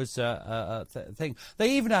unit was a thing.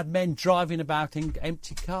 They even had men driving about in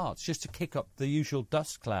empty carts just to kick up the usual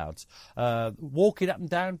dust clouds, walking up and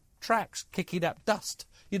down tracks, kicking up dust.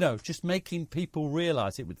 Just making people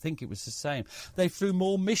realise it would think it was the same. They flew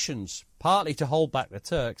more missions, partly to hold back the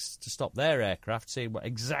Turks, to stop their aircraft, seeing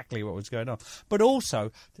exactly what was going on. But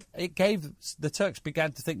also, the Turks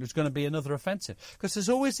began to think there was going to be another offensive. Because there's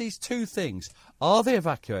always these two things. Are they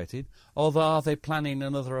evacuated, or are they planning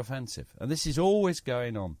another offensive? And this is always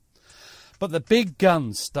going on. But the big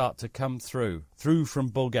guns start to come through from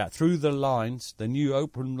Bulgaria, through the lines, the new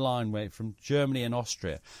open line way from Germany and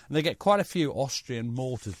Austria. And they get quite a few Austrian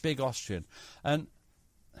mortars, big Austrian. And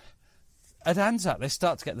at Anzac, they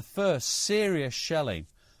start to get the first serious shelling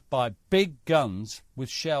by big guns with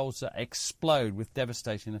shells that explode with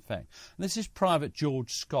devastating effect. And this is Private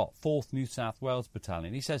George Scott, 4th New South Wales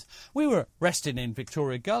Battalion. He says, "We were resting in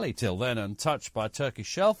Victoria Gully, till then untouched by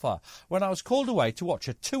Turkish shellfire, when I was called away to watch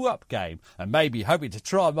a 2-up game, and maybe hoping to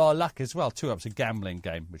try my luck as well." 2-up's a gambling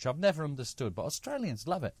game, which I've never understood, but Australians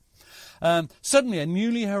love it. Suddenly, a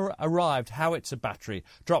newly arrived howitzer battery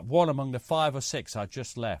dropped one among the 5 or 6 I'd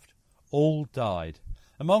just left. All died.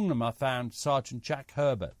 Among them I found Sergeant Jack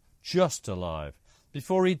Herbert, just alive.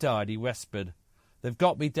 Before he died, he whispered, "They've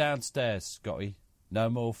got me downstairs, Scotty. No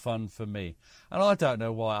more fun for me." And I don't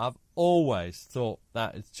know why. I've always thought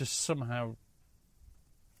that it's just somehow,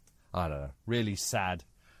 I don't know, really sad.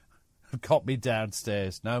 Got me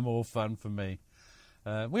downstairs. No more fun for me.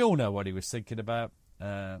 We all know what he was thinking about.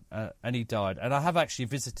 And he died. And I have actually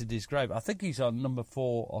visited his grave. I think he's on number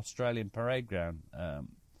 4 Australian Parade Ground. I'm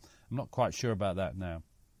not quite sure about that now.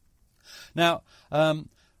 Now,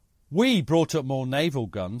 we brought up more naval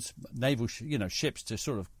guns, ships to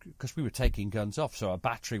sort of, because we were taking guns off, so a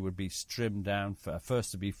battery would be trimmed down,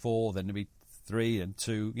 first to be 4, then to be 3 and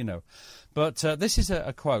 2, But this is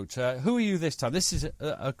a quote. Who are you this time? This is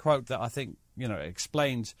a quote that I think,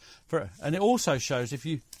 explains, and it also shows if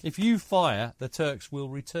you fire, the Turks will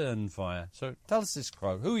return fire. So tell us this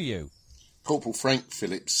quote. Who are you? Corporal Frank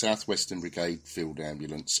Phillips, South Western Brigade Field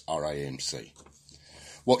Ambulance, RAMC.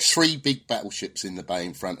 Watched 3 big battleships in the bay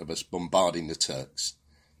in front of us bombarding the Turks.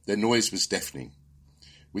 Their noise was deafening.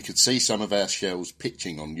 We could see some of our shells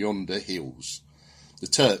pitching on yonder hills. The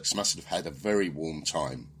Turks must have had a very warm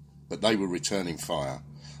time, but they were returning fire.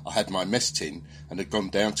 I had my mess tin and had gone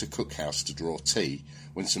down to cookhouse to draw tea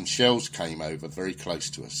when some shells came over very close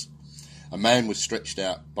to us. A man was stretched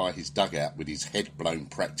out by his dugout with his head blown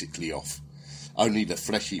practically off, only the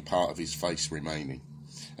fleshy part of his face remaining,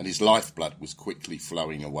 and his lifeblood was quickly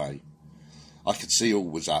flowing away. I could see all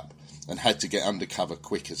was up and had to get under cover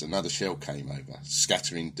quick as another shell came over,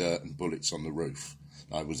 scattering dirt and bullets on the roof.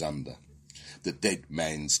 I was under. The dead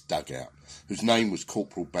man's dugout, whose name was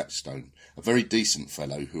Corporal Batstone, a very decent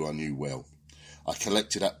fellow who I knew well. I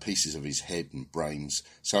collected up pieces of his head and brains,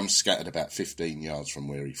 some scattered about 15 yards from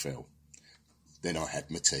where he fell. Then I had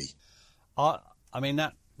my tea. I mean,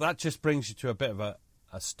 that just brings you to a bit of a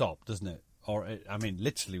stop, doesn't it?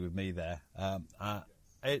 Literally with me there.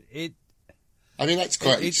 That's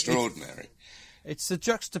quite extraordinary. It's the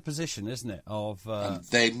juxtaposition, isn't it? And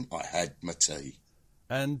then I had my tea.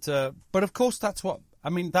 And but of course that's what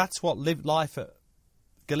lived life at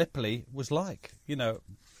Gallipoli was like. You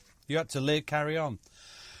had to carry on.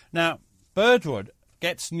 Now Birdwood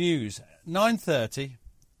gets news 9:30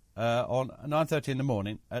 on 9:30 in the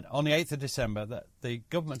morning on the 8th of December that the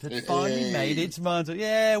government had finally made its mind up.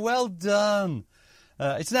 Yeah, well done.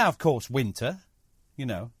 It's now, of course, winter.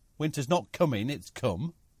 Winter's not coming; it's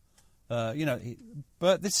come.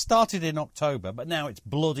 But this started in October, but now it's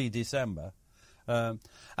bloody December.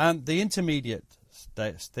 And the intermediate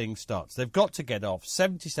thing starts. They've got to get off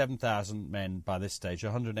 77,000 men by this stage,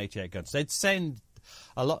 188 guns. They'd send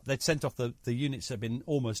a lot. They'd sent off the units that had been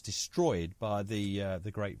almost destroyed by the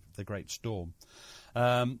great storm,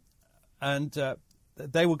 and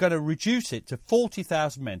they were going to reduce it to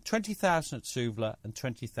 40,000 men, 20,000 at Suvla and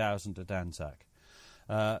 20,000 at Anzac.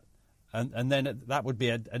 And then that would be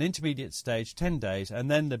an intermediate stage, 10 days,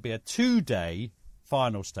 and then there'd be a 2-day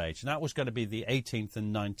final stage, and that was going to be the 18th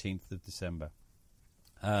and 19th of December.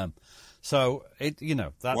 Why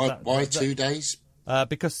 2 days?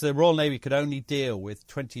 Because the Royal Navy could only deal with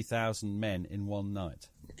 20,000 men in one night.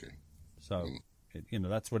 Okay. So,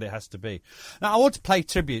 that's what it has to be. Now, I want to pay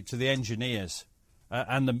tribute to the engineers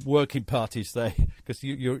and the working parties there, because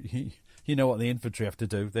you You know what the infantry have to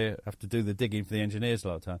do. They have to do the digging for the engineers a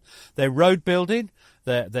lot of the time. They're road building.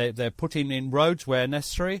 They're putting in roads where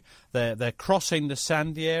necessary. They're crossing the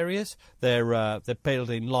sandy areas. They're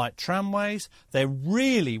building light tramways. They're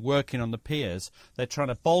really working on the piers. They're trying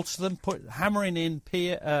to bolster them, hammering in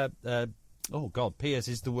piers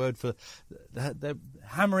is the word for... They're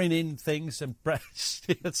hammering in things and...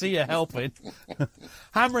 see you helping.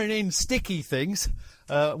 Hammering in sticky things,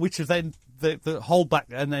 which are then... The hold back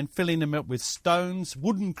and then filling them up with stones,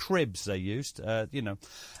 wooden cribs they used,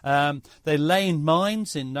 They're laying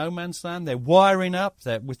mines in no man's land. They're wiring up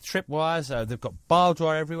with tripwires. They've got barbed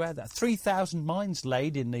wire everywhere. There are 3,000 mines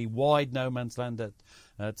laid in the wide no man's land at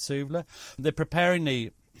Suvla. They're preparing the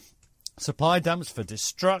supply dumps for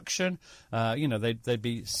destruction. They'd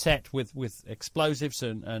be set with explosives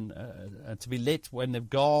and to be lit when they've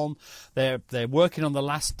gone. They're working on the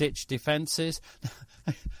last ditch defences.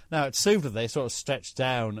 Now at Suvla they sort of stretch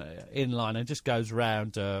down inline and just goes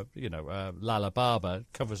round, Lala Baba,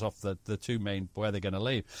 covers off the two main where they're going to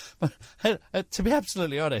leave. But to be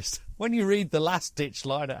absolutely honest, when you read the last ditch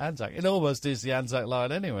line at Anzac, it almost is the Anzac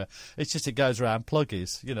line anyway. It's just it goes around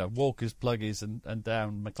Pluggies, Walker's, Pluggies, and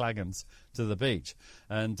down McLagan's to the beach,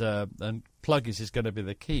 and Pluggies is going to be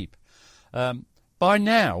the keep. By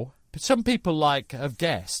now, some people have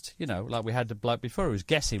guessed, like we had the bloke before who was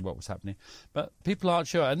guessing what was happening, but people aren't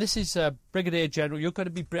sure. And this is Brigadier General. You're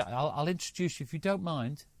going to be. I'll introduce you if you don't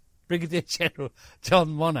mind. Brigadier General John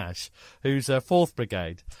Monash, who's 4th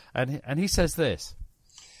Brigade, and he says this.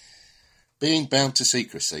 Being bound to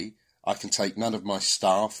secrecy, I can take none of my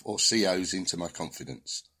staff or COs into my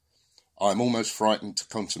confidence. I am almost frightened to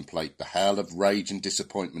contemplate the howl of rage and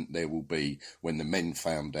disappointment there will be when the men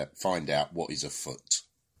find out what is afoot.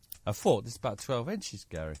 Afoot? It's about 12 inches,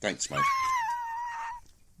 Gary. Thanks, mate.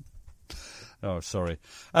 Oh, sorry.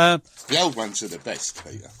 The old ones are the best,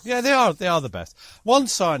 Peter. Yeah, they are. They are the best. One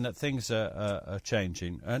sign that things are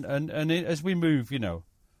changing, and as we move,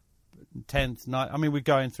 10th, 9th, we're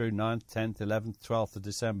going through 9th, 10th, 11th, 12th of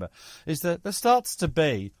December, is that there starts to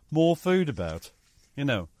be more food about,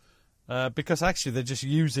 because actually they're just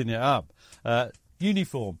using it up.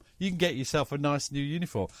 Uniform. You can get yourself a nice new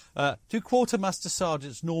uniform. Do quartermaster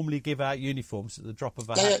sergeants normally give out uniforms at the drop of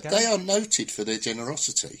a hat? They are noted for their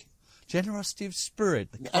generosity. Generosity of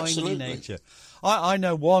spirit, the kindly Absolutely. nature. I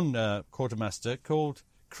know one quartermaster called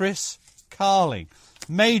Chris Carling,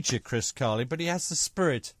 Major Chris Carling, but he has the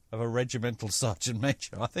spirit of a regimental sergeant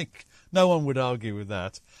major. I think no one would argue with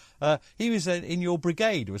that. He was in your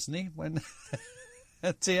brigade, wasn't he, when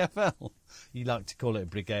at TFL? You like to call it a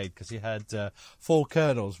brigade because he had 4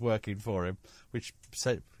 colonels working for him, which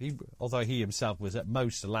said although he himself was at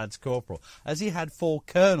most a Lads Corporal, as he had 4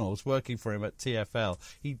 colonels working for him at TFL,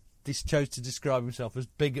 he chose to describe himself as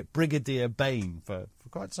Brigadier Bain for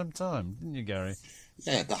quite some time, didn't you, Gary?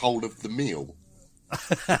 Yeah, the whole of the meal.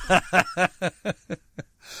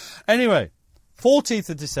 Anyway, 14th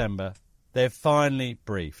of December, they're finally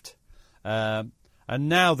briefed. And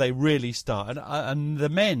now they really start. And the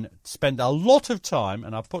men spend a lot of time,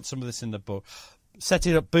 and I've put some of this in the book,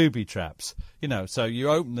 setting up booby traps. So you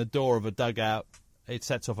open the door of a dugout, it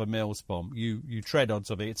sets off a Mills bomb. You tread on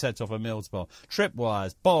something, it sets off a Mills bomb.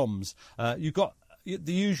 Tripwires, bombs. You've got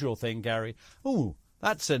the usual thing, Gary. Oh,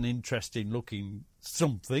 that's an interesting looking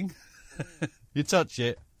something. You touch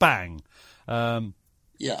it, bang.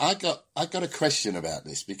 Yeah, I got a question about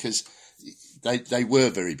this because they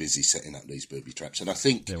were very busy setting up these booby traps, and I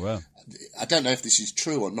think they were. I don't know if this is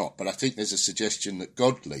true or not, but I think there's a suggestion that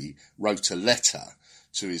Godley wrote a letter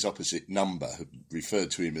to his opposite number, who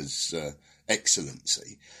referred to him as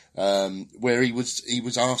Excellency, where he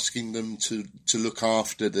was asking them to look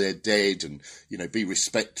after their dead and be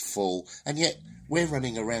respectful, and yet we're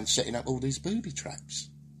running around setting up all these booby traps.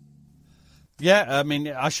 Yeah,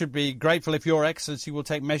 I should be grateful if Your Excellency will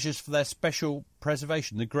take measures for their special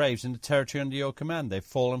preservation, the graves in the territory under your command. They've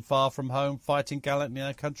fallen far from home, fighting gallantly in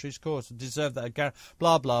their country's cause, and deserve that,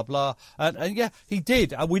 blah, blah, blah. And yeah, he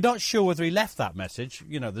did. We're not sure whether he left that message.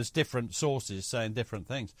 There's different sources saying different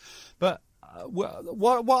things. But what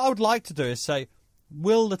I would like to do is say,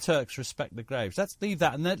 will the Turks respect the graves? Let's leave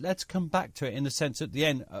that, and let's come back to it in the sense at the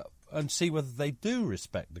end, and see whether they do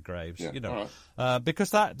respect the graves, right.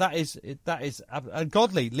 Because that is, and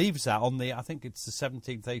Godley leaves that on I think it's the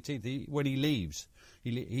 17th, 18th, when he leaves.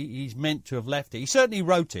 He's meant to have left it. He certainly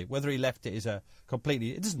wrote it. Whether he left it is it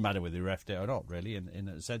doesn't matter whether he left it or not, really, in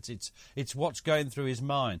a sense. It's what's going through his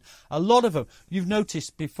mind. A lot of them, you've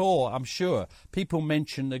noticed before, I'm sure, people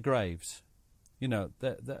mention the graves.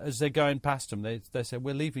 As they're going past them, they say,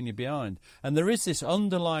 we're leaving you behind. And there is this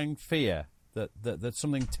underlying fear that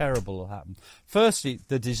something terrible will happen. Firstly,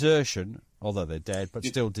 the desertion, although they're dead, but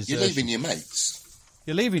still desertion. You're leaving your mates.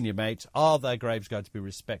 You're leaving your mates. Are their graves going to be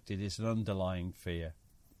respected is an underlying fear.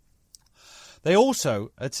 They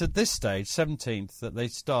also, it's at this stage, 17th, that they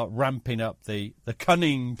start ramping up the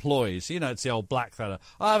cunning ploys. You know, it's the old blackfella.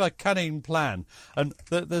 I have a cunning plan. And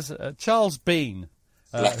there's Charles Bean,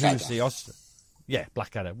 who's the...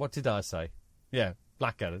 Blackadder. What did I say? Yeah,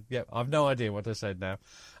 Blackadder. Yeah, I've no idea what I said now.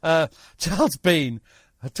 Charles Bean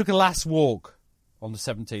took a last walk on the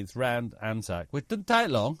 17th round Anzac, which didn't take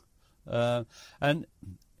long. And...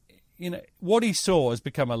 You know, what he saw has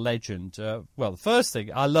become a legend. The first thing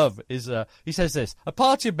I love is he says this: a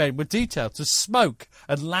party of men were detailed to smoke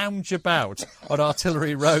and lounge about on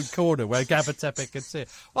Artillery Road corner where Gabba Tepe could see it.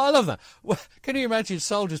 Well, I love that. Well, can you imagine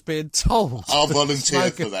soldiers being told? I'll volunteer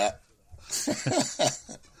for that.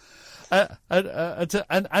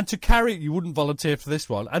 And to carry, you wouldn't volunteer for this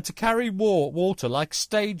one, and to carry water like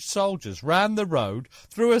stage soldiers round the road,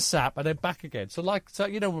 through a sap and then back again. So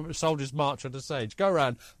you know when soldiers march on the stage, go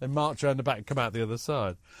round, then march around the back and come out the other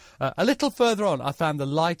side. A little further on, I found the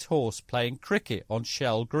light horse playing cricket on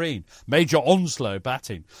Shell Green, Major Onslow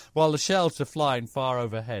batting, while the shells are flying far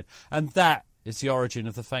overhead. And that is the origin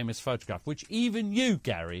of the famous photograph, which even you,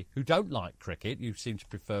 Gary, who don't like cricket, you seem to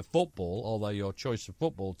prefer football, although your choice of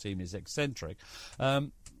football team is eccentric,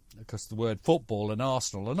 because the word football and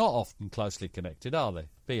Arsenal are not often closely connected, are they?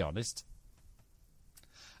 Be honest.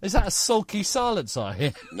 Is that a sulky silence I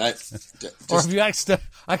hear? No. Or have you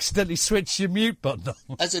accidentally switched your mute button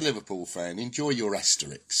on? As a Liverpool fan, enjoy your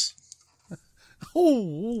asterisks.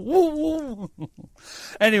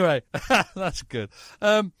 Anyway, that's good.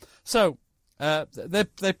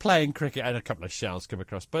 They're playing cricket and a couple of shells come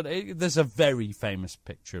across. But there's a very famous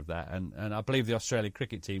picture of that. And I believe the Australian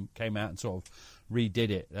cricket team came out and sort of redid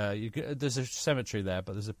it. There's a cemetery there,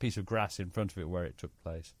 but there's a piece of grass in front of it where it took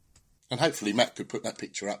place. And hopefully Matt could put that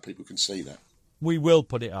picture up. People can see that. We will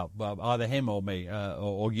put it up, either him or me,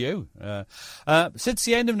 or you. Since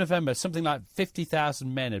the end of November, something like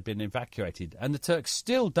 50,000 men had been evacuated, and the Turks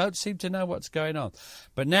still don't seem to know what's going on.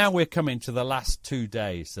 But now we're coming to the last 2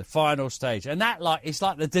 days, the final stage, and it's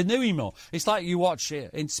like the denouement. It's like you watch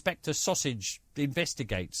Inspector Sausage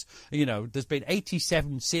investigates. You know, there's been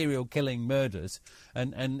 87 serial killing murders,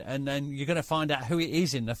 and then you're going to find out who it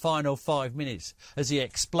is in the final 5 minutes as he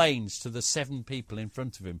explains to the 7 people in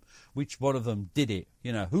front of him which one of them did it.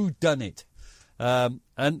 You know, who done it, and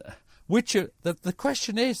the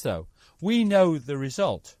question is, though, we know the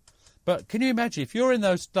result, but can you imagine if you're in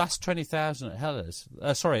those last 20,000 at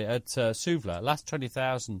Suvla, last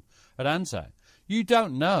 20,000 at Anzac, you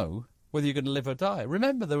don't know whether you're going to live or die.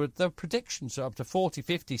 Remember, there were predictions that up to 40,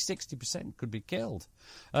 50, 60% could be killed.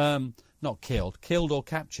 Not killed or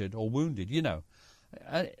captured or wounded, you know.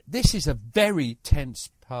 This is a very tense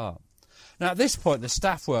part. Now, at this point, the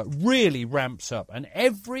staff work really ramps up, and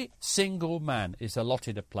every single man is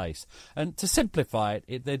allotted a place. And to simplify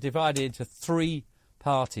it, they're divided into 3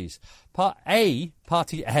 parties. Party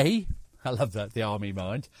A, I love that, the army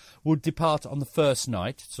mind, would depart on the first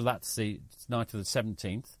night, so that's the night of the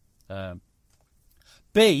 17th.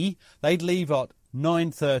 B, they'd leave at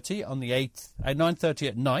 9:30 on the 8th, 9:30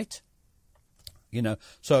 at night. You know,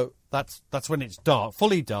 so that's when it's dark,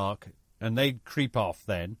 fully dark, and they'd creep off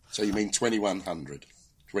then. So you mean 2100,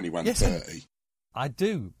 21:30? Yes, I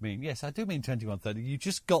do mean 21:30. You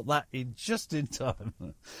just got that in just in time.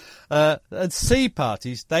 And C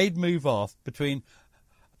parties, they'd move off between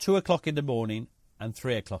 2 o'clock in the morning and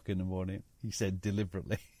 3 o'clock in the morning. He said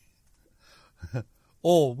deliberately.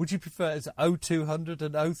 Or would you prefer it's 0200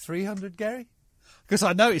 and 0300, Gary? Because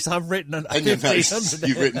I noticed I've written an 1500.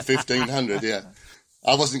 You've written 1500, yeah.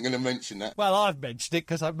 I wasn't going to mention that. Well, I've mentioned it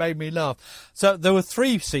because it made me laugh. So there were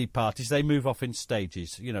 3 C parties. They move off in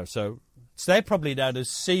stages, you know. So they're probably known as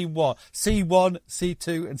C1,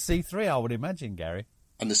 C2 and C3, I would imagine, Gary.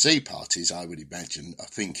 And the C parties, I would imagine, are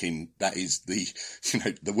thinking that is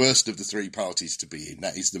the worst of the 3 parties to be in.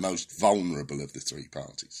 That is the most vulnerable of the 3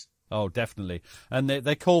 parties. Oh, definitely. And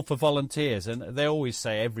they call for volunteers, and they always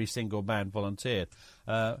say every single man volunteered.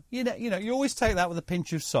 You always take that with a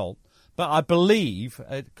pinch of salt. But I believe,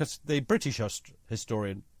 because the British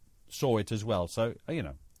historian saw it as well, so, you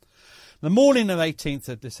know. The morning of 18th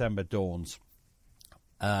of December dawns,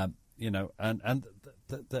 and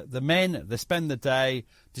the men, they spend the day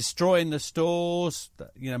destroying the stores.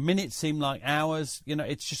 You know, minutes seem like hours. You know,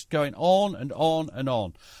 it's just going on and on and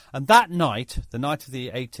on. And that night, the night of the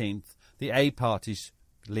 18th, the A parties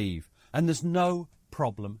leave. And there's no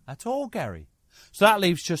problem at all, Gary. So that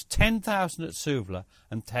leaves just 10,000 at Suvla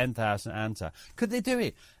and 10,000 at Anzac. Could they do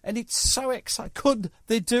it? And it's so exciting. Could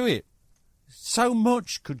they do it? so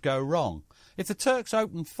much could go wrong. If the Turks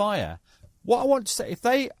opened fire, what I want to say, if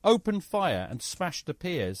they opened fire and smashed the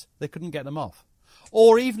piers, they couldn't get them off.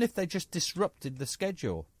 Or even if they just disrupted the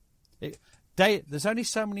schedule. There's only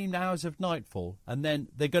so many hours of nightfall, and then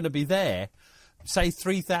they're going to be there, say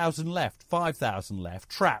 3,000 left, 5,000 left,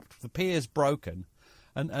 trapped, the pier's broken,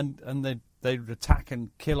 and they attack and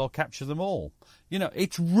kill or capture them all. You know,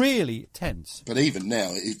 it's really tense. But even now,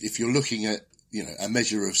 if you're looking at, you know, a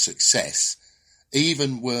measure of success,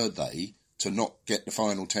 even were they to not get the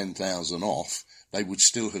final 10,000 off, they would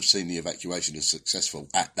still have seen the evacuation as successful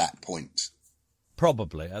at that point.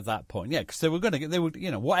 Probably at that point, yeah, because they would,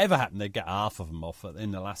 you know, whatever happened, they'd get half of them off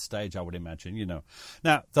in the last stage, I would imagine, you know.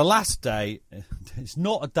 Now, the last day, it's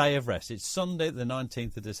not a day of rest. It's Sunday, the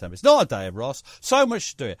 19th of December. It's not a day of rest. So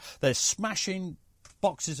much to do it. They're smashing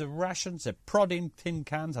boxes of rations. They're prodding tin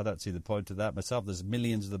cans. I don't see the point of that myself. There's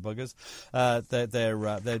millions of the buggers.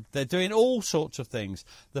 They're doing all sorts of things.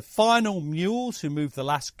 The final mules who move the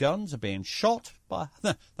last guns are being shot.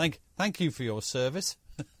 Thank you for your service.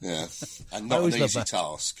 Yeah, and not an easy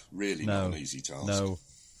task. Really, not an easy task. No.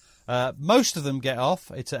 Most of them get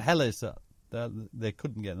off. It's at Helles that they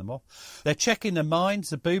couldn't get them off. They're checking the mines,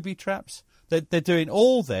 the booby traps. They're doing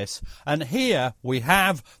all this. And here we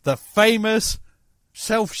have the famous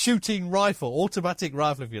self-shooting rifle, automatic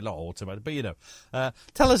rifle, if you're not automatic, but you know.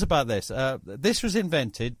 Tell us about this. This was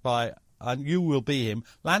invented by, and you will be him,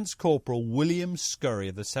 Lance Corporal William Scurry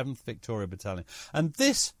of the 7th Victoria Battalion. And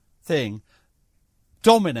this thing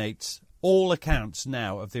dominates all accounts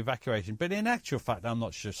now of the evacuation, but in actual fact, I'm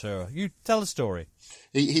not sure, sir. You tell the story.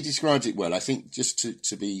 He describes it well. I think just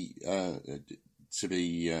to be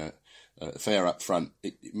fair up front,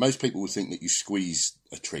 most people would think that you squeeze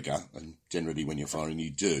a trigger, and generally when you're firing, you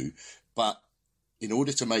do. But in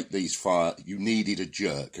order to make these fire, you needed a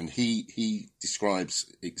jerk, and he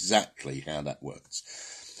describes exactly how that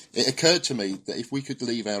works. It occurred to me that if we could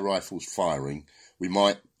leave our rifles firing, we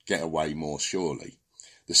might get away more surely.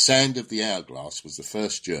 The sand of the hourglass was the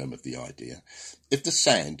first germ of the idea. If the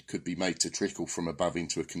sand could be made to trickle from above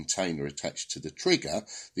into a container attached to the trigger,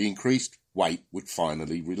 the increased weight would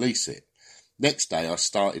finally release it. Next day I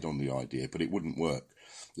started on the idea, but it wouldn't work.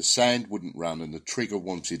 The sand wouldn't run and the trigger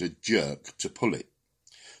wanted a jerk to pull it.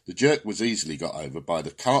 The jerk was easily got over by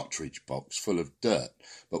the cartridge box full of dirt,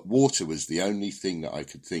 but water was the only thing that I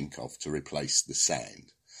could think of to replace the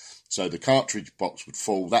sand. So the cartridge box would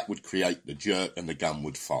fall, that would create the jerk, and the gun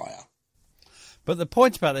would fire. But the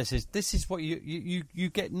point about this is what you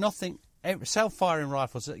get nothing. Self-firing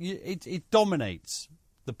rifles, it dominates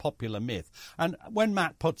the popular myth. And when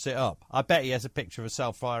Matt puts it up, I bet he has a picture of a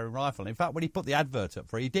self-firing rifle. In fact, when he put the advert up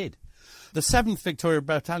for it, he did. The 7th Victoria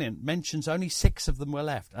Battalion mentions only 6 of them were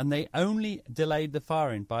left, and they only delayed the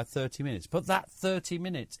firing by 30 minutes. But that 30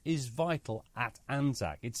 minutes is vital at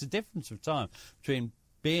Anzac. It's the difference of time between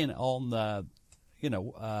being on the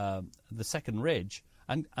second ridge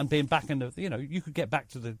and being back in the, you could get back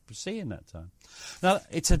to the sea in that time. Now,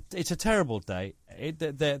 it's a terrible day.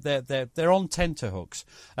 They're on tenterhooks.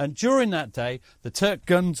 And during that day, the Turk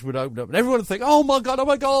guns would open up and everyone would think, oh my God,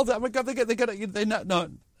 they get it.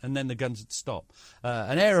 No. And then the guns would stop.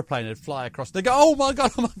 An aeroplane would fly across. They go, oh my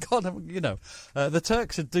God. The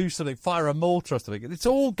Turks would do something, fire a mortar or something. It's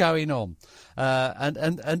all going on.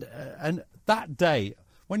 And that day,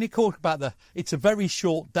 when you talk about it's a very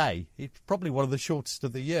short day. It's probably one of the shortest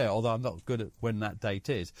of the year, although I'm not good at when that date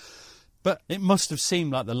is. But it must have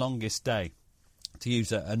seemed like the longest day, to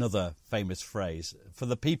use another famous phrase, for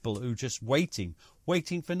the people who just waiting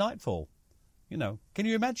for nightfall. Can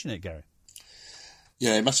you imagine it, Gary?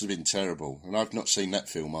 Yeah, it must have been terrible. And I've not seen that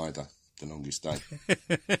film either, The Longest Day.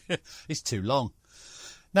 It's too long.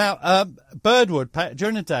 Now, Birdwood,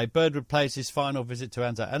 during the day, Birdwood pays his final visit to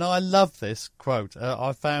Anzac. And I love this quote.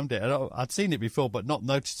 I found it. I'd seen it before, but not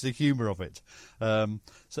noticed the humour of it.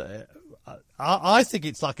 I think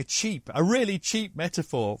it's like a really cheap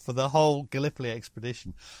metaphor for the whole Gallipoli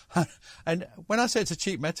expedition. And when I say it's a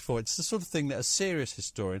cheap metaphor, it's the sort of thing that a serious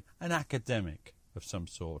historian, an academic of some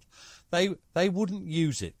sort, they wouldn't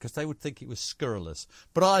use it because they would think it was scurrilous.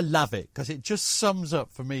 But I love it because it just sums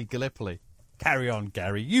up for me Gallipoli. Carry on,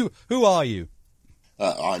 Gary. Who are you?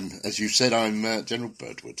 As you said, I'm General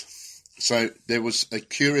Birdwood. So there was a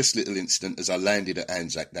curious little incident as I landed at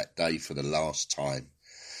Anzac that day for the last time.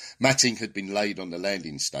 Matting had been laid on the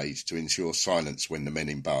landing stage to ensure silence when the men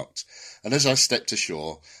embarked, and as I stepped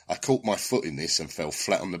ashore, I caught my foot in this and fell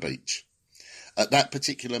flat on the beach. At that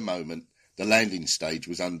particular moment, the landing stage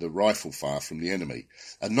was under rifle fire from the enemy,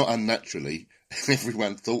 and not unnaturally,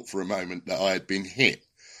 everyone thought for a moment that I had been hit.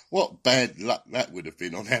 What bad luck that would have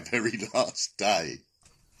been on our very last day.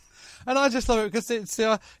 And I just love it because it's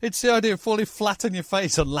the idea of falling flat on your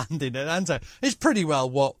face on landing at Anzac. It's pretty well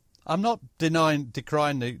what... I'm not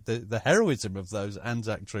decrying the heroism of those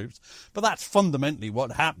Anzac troops, but that's fundamentally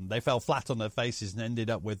what happened. They fell flat on their faces and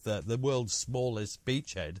ended up with the world's smallest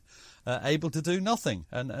beachhead, able to do nothing.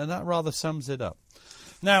 And that rather sums it up.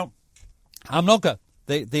 Now, I'm not going...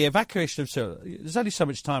 The evacuation of Suvla... There's only so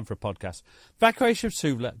much time for a podcast. Evacuation of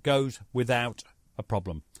Suvla goes without a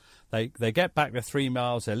problem. They get back their 3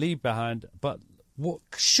 miles, they leave behind, but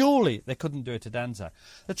surely they couldn't do it at Anzac.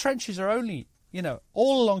 The trenches are only...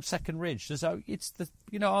 all along Second Ridge. So it's by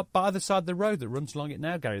either side of the road that runs along it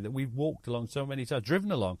now, Gary, that we've walked along so many times,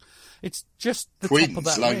 driven along. It's just the top of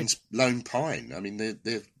that ridge. Lone Pine. I mean,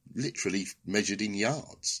 they're literally measured in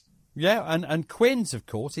yards. Yeah, and Quinn's, of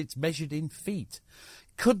course, it's measured in feet.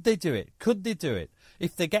 Could they do it?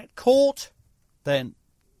 If they get caught, then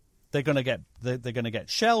they're going to get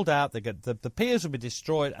shelled out. The piers will be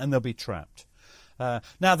destroyed and they'll be trapped.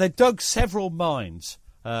 Now they dug several mines.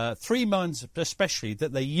 3 mines especially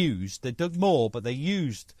that they used. They dug more, but they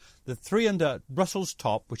used the 3 under Russell's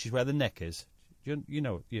Top, which is where the neck is.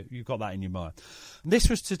 You've got that in your mind. And this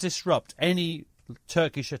was to disrupt any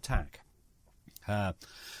Turkish attack.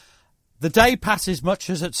 The day passes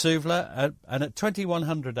much as at Suvla, and at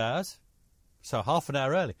 2100 hours, so half an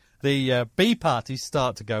hour early, the B parties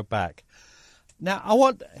start to go back.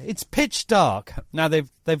 Now, it's pitch dark. Now,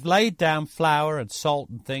 they've laid down flour and salt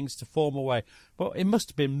and things to form a way. But it must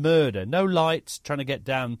have been murder. No lights, trying to get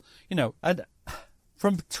down, And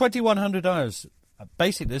from 2100 hours,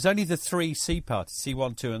 basically, there's only the 3 C parties,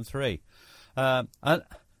 C1, 2 and 3. And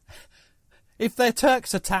if their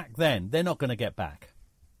Turks attack then, they're not going to get back.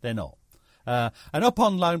 They're not. And up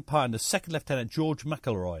on Lone Pine, the 2nd Lieutenant George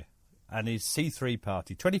McElroy and his C3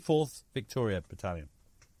 party, 24th Victoria Battalion.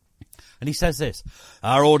 And he says this: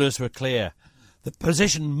 "Our orders were clear. The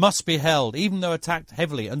position must be held, even though attacked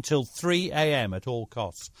heavily, until 3 a.m. at all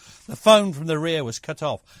costs. The phone from the rear was cut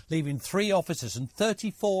off, leaving 3 officers and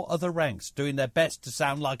 34 other ranks doing their best to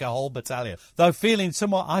sound like a whole battalion, though feeling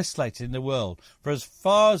somewhat isolated in the world, for as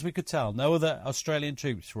far as we could tell, no other Australian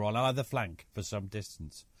troops were on either flank for some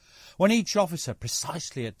distance. When each officer,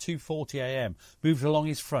 precisely at 2:40 a.m, moved along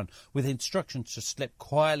his front with instructions to slip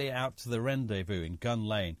quietly out to the rendezvous in Gun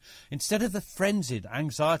Lane, instead of the frenzied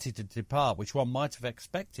anxiety to depart which one might have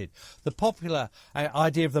expected, the popular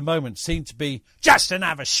idea of the moment seemed to be just to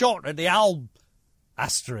have a shot at the old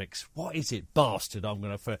asterisk. What is it, bastard? I'm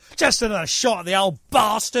going to just another shot at the old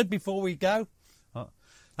bastard before we go.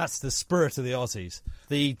 That's the spirit of the Aussies.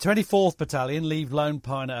 The 24th Battalion leave Lone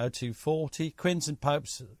Pine at 02:40. Quinns and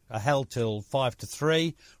Popes are held till 5 to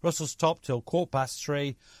 3. Russell's Top till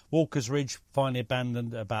 3:15. Walker's Ridge finally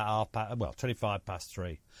abandoned about 25 past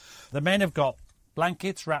 3. The men have got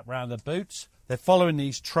blankets wrapped around their boots. They're following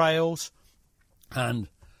these trails and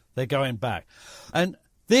they're going back. And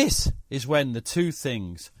this is when the two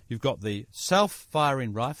things, you've got the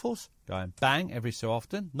self-firing rifles going bang every so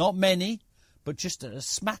often. Not many, but just a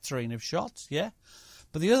smattering of shots, yeah?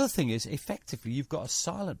 But the other thing is, effectively, you've got a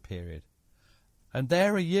silent period. And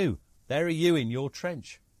there are you. There are you in your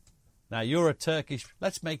trench. Now, you're a Turkish...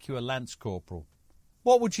 Let's make you a lance corporal.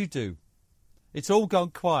 What would you do? It's all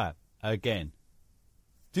gone quiet again.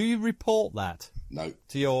 Do you report that? No.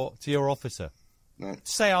 To your officer? No.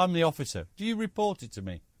 Say I'm the officer. Do you report it to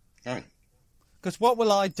me? No. Because what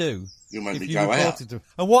will I do? You'll make if me you go report out. it to me?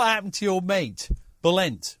 And what happened to your mate,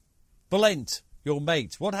 Bulent, your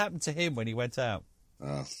mate? What happened to him when he went out?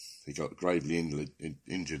 He got gravely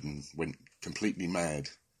injured and went completely mad.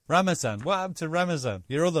 Ramazan. What happened to Ramazan,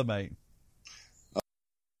 your other mate?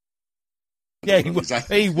 Yeah, he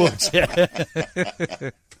would.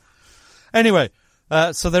 Yeah. Anyway,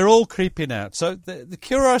 so they're all creeping out. So the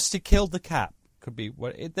curiosity killed the cat. Could be.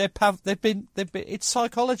 They've been. It's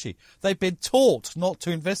psychology. They've been taught not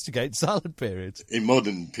to investigate silent periods. In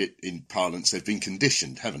modern parlance, they've been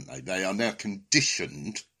conditioned, haven't they? They are now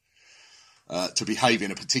conditioned to behave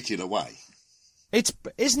in a particular way.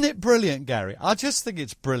 Isn't it brilliant, Gary? I just think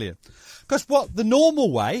it's brilliant. Because what the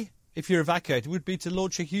normal way, if you're evacuated, would be to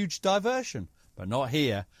launch a huge diversion. But not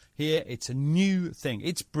here. Here, it's a new thing.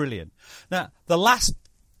 It's brilliant. Now, the last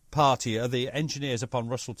party are the engineers up on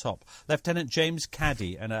Russell Top. Lieutenant James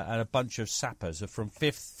Caddy and a bunch of sappers are from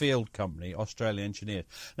 5th Field Company, Australian engineers.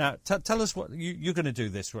 Now, tell us what you're going to do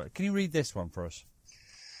this. Can you read this one for us?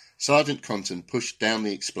 Sergeant Conton pushed down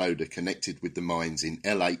the exploder connected with the mines in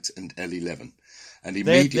L8 and L11. And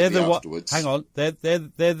immediately afterwards... Hang on. They're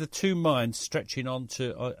the two mines stretching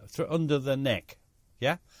onto under the neck.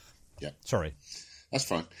 Yeah? Yeah. Sorry. That's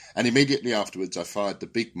fine. And immediately afterwards, I fired the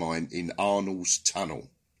big mine in Arnold's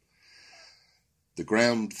Tunnel. The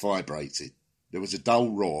ground vibrated. There was a dull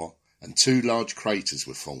roar, and 2 large craters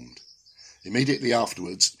were formed. Immediately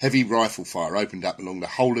afterwards, heavy rifle fire opened up along the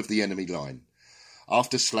whole of the enemy line.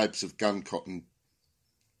 After slabs of gun cotton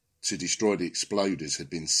to destroy the exploders had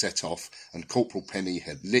been set off, and Corporal Penny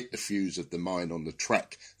had lit the fuse of the mine on the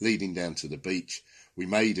track leading down to the beach, we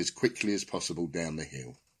made as quickly as possible down the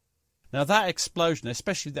hill. Now, that explosion,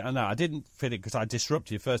 especially... I didn't fit it because I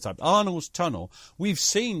disrupted you first time. Arnold's Tunnel, we've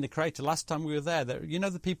seen the crater last time we were there.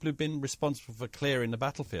 The people who've been responsible for clearing the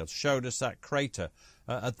battlefield showed us that crater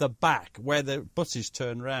at the back where the buses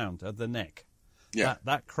turn round at the neck. Yeah.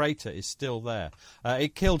 That crater is still there.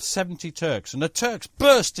 It killed 70 Turks, and the Turks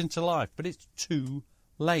burst into life, but it's too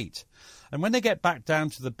late. And when they get back down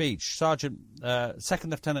to the beach, Second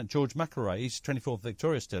Lieutenant George McElroy, he's 24th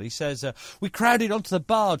Victoria still, he says, we crowded onto the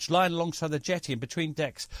barge lying alongside the jetty, and between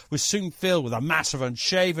decks was soon filled with a mass of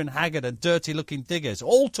unshaven, haggard and dirty-looking diggers,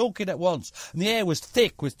 all talking at once, and the air was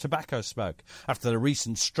thick with tobacco smoke. After the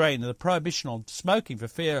recent strain of the prohibition on smoking for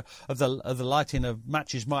fear of the lighting of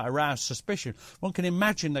matches might arouse suspicion, one can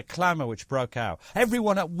imagine the clamour which broke out,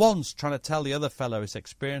 everyone at once trying to tell the other fellow his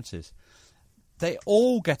experiences. They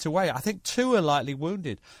all get away. I think 2 are lightly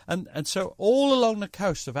wounded. And so all along the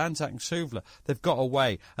coast of Anzac and Suvla, they've got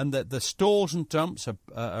away. And the stores and dumps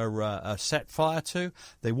are set fire to.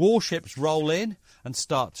 The warships roll in and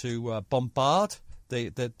start to bombard, to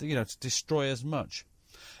destroy as much.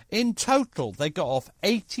 In total, they got off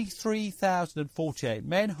 83,048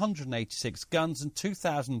 men, 186 guns and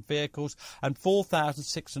 2,000 vehicles and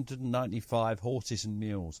 4,695 horses and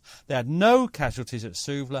mules. They had no casualties at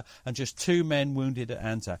Suvla and just 2 men wounded at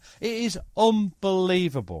Anzac. It is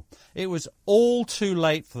unbelievable. It was all too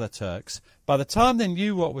late for the Turks. By the time they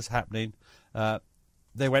knew what was happening,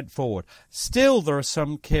 they went forward. Still, there are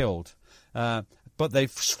some killed. But they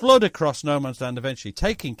flood across no man's land eventually,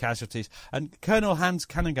 taking casualties. And Colonel Hans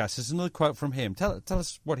Kanengas, there's another quote from him. Tell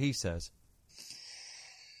us what he says.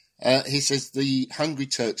 He says, the hungry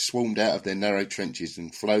Turks swarmed out of their narrow trenches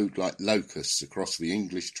and flowed like locusts across the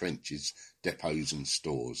English trenches, depots and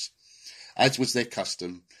stores. As was their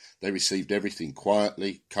custom, they received everything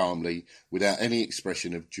quietly, calmly, without any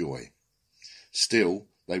expression of joy. Still,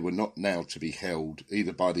 they were not now to be held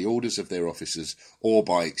either by the orders of their officers or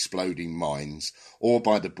by exploding mines or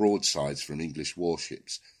by the broadsides from English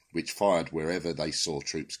warships, which fired wherever they saw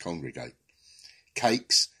troops congregate.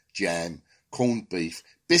 Cakes, jam, corned beef,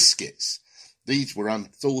 biscuits, these were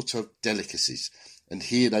unthought of delicacies, and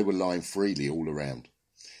here they were lying freely all around.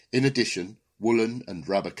 In addition, woolen and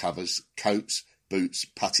rubber covers, coats, boots,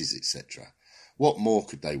 puttees, etc. What more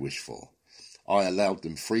could they wish for? I allowed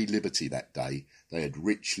them free liberty that day. They had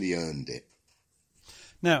richly earned it.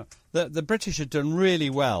 Now, the British had done really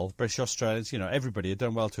well, British Australians, everybody had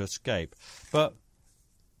done well to escape. But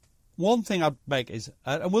one thing I'd make is,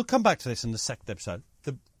 and we'll come back to this in the second episode,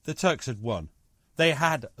 the Turks had won. They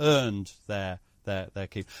had earned their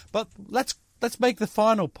keep. But let's make the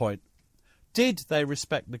final point. Did they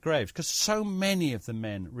respect the graves? Because so many of the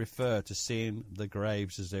men refer to seeing the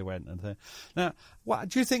graves as they went. Now,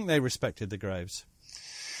 do you think they respected the graves?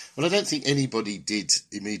 Well, I don't think anybody did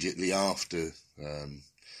immediately after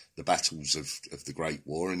the battles of the Great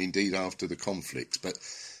War, and indeed after the conflict. But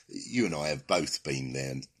you and I have both been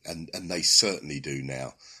there, and they certainly do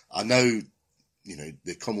now. I know,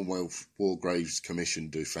 the Commonwealth War Graves Commission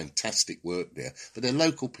do fantastic work there, but they're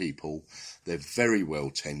local people, they're very well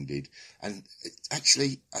tended, and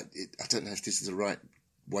actually, I don't know if this is the right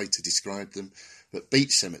way to describe them, but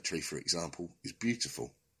Beach Cemetery, for example, is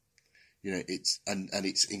beautiful.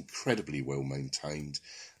 It's incredibly well maintained,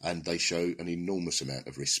 and they show an enormous amount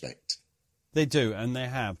of respect. They do, and they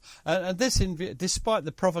have. And this, despite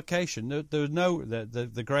the provocation, there was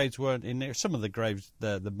the graves weren't in there. Some of the graves,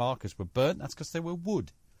 the markers were burnt. That's because they were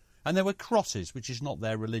wood, and they were crosses, which is not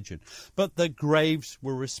their religion. But the graves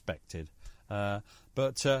were respected. Despite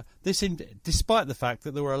the fact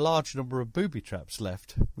that there were a large number of booby traps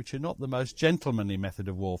left, which are not the most gentlemanly method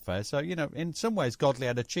of warfare. So in some ways, Godley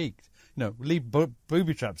had a cheek. Leave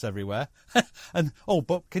booby traps everywhere,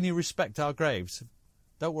 but can you respect our graves?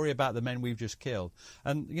 Don't worry about the men we've just killed.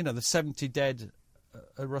 And, the 70 dead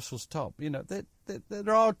at Russell's Top.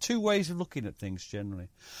 There are 2 ways of looking at things generally.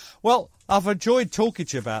 Well, I've enjoyed talking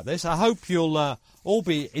to you about this. I hope you'll all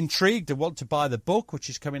be intrigued and want to buy the book,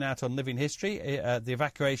 which is coming out on Living History, The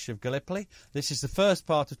Evacuation of Gallipoli. This is the first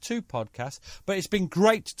part of 2 podcasts, but it's been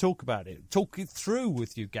great to talk about it, talk it through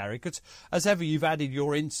with you, Gary, because as ever, you've added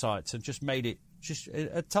your insights and just made it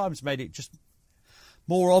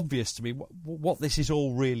more obvious to me what this is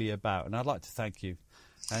all really about. And I'd like to thank you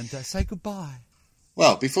and say goodbye.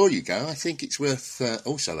 Well, before you go, I think it's worth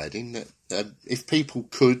also adding that if people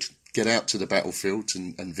could get out to the battlefields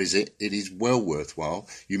and visit, it is well worthwhile.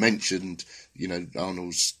 You mentioned,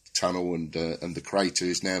 Arnold's Tunnel and the crater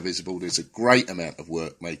is now visible. There's a great amount of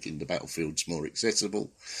work making the battlefields more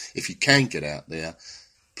accessible. If you can get out there,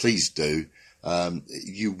 please do.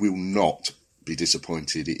 You will not be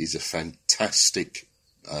disappointed. It is a fantastic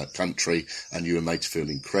country, and you are made to feel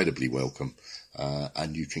incredibly welcome.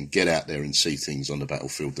 And you can get out there and see things on the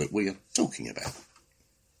battlefield that we are talking about.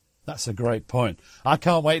 That's a great point. I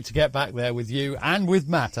can't wait to get back there with you and with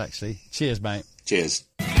Matt, actually. Cheers, mate. Cheers.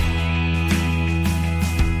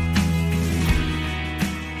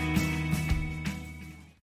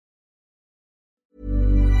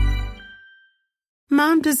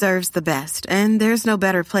 Mom deserves the best, and there's no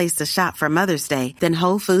better place to shop for Mother's Day than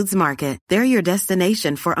Whole Foods Market. They're your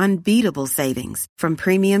destination for unbeatable savings, from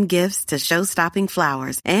premium gifts to show-stopping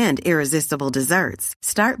flowers and irresistible desserts.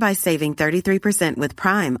 Start by saving 33% with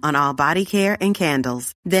Prime on all body care and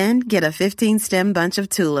candles. Then get a 15-stem bunch of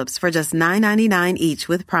tulips for just $9.99 each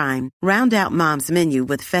with Prime. Round out Mom's menu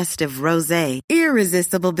with festive rosé,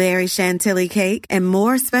 irresistible berry chantilly cake, and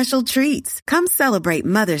more special treats. Come celebrate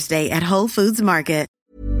Mother's Day at Whole Foods Market.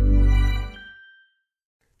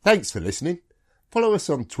 Thanks for listening. Follow us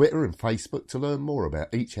on Twitter and Facebook to learn more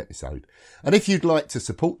about each episode. And if you'd like to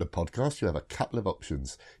support the podcast, you have a couple of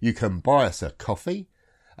options. You can buy us a coffee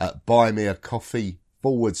at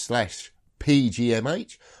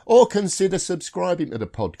buymeacoffee.com/PGMH, or consider subscribing to the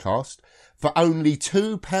podcast for only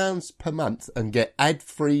 £2 per month and get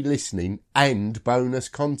ad-free listening and bonus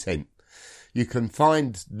content. You can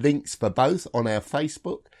find links for both on our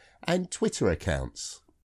Facebook and Twitter accounts.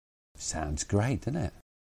 Sounds great, doesn't it?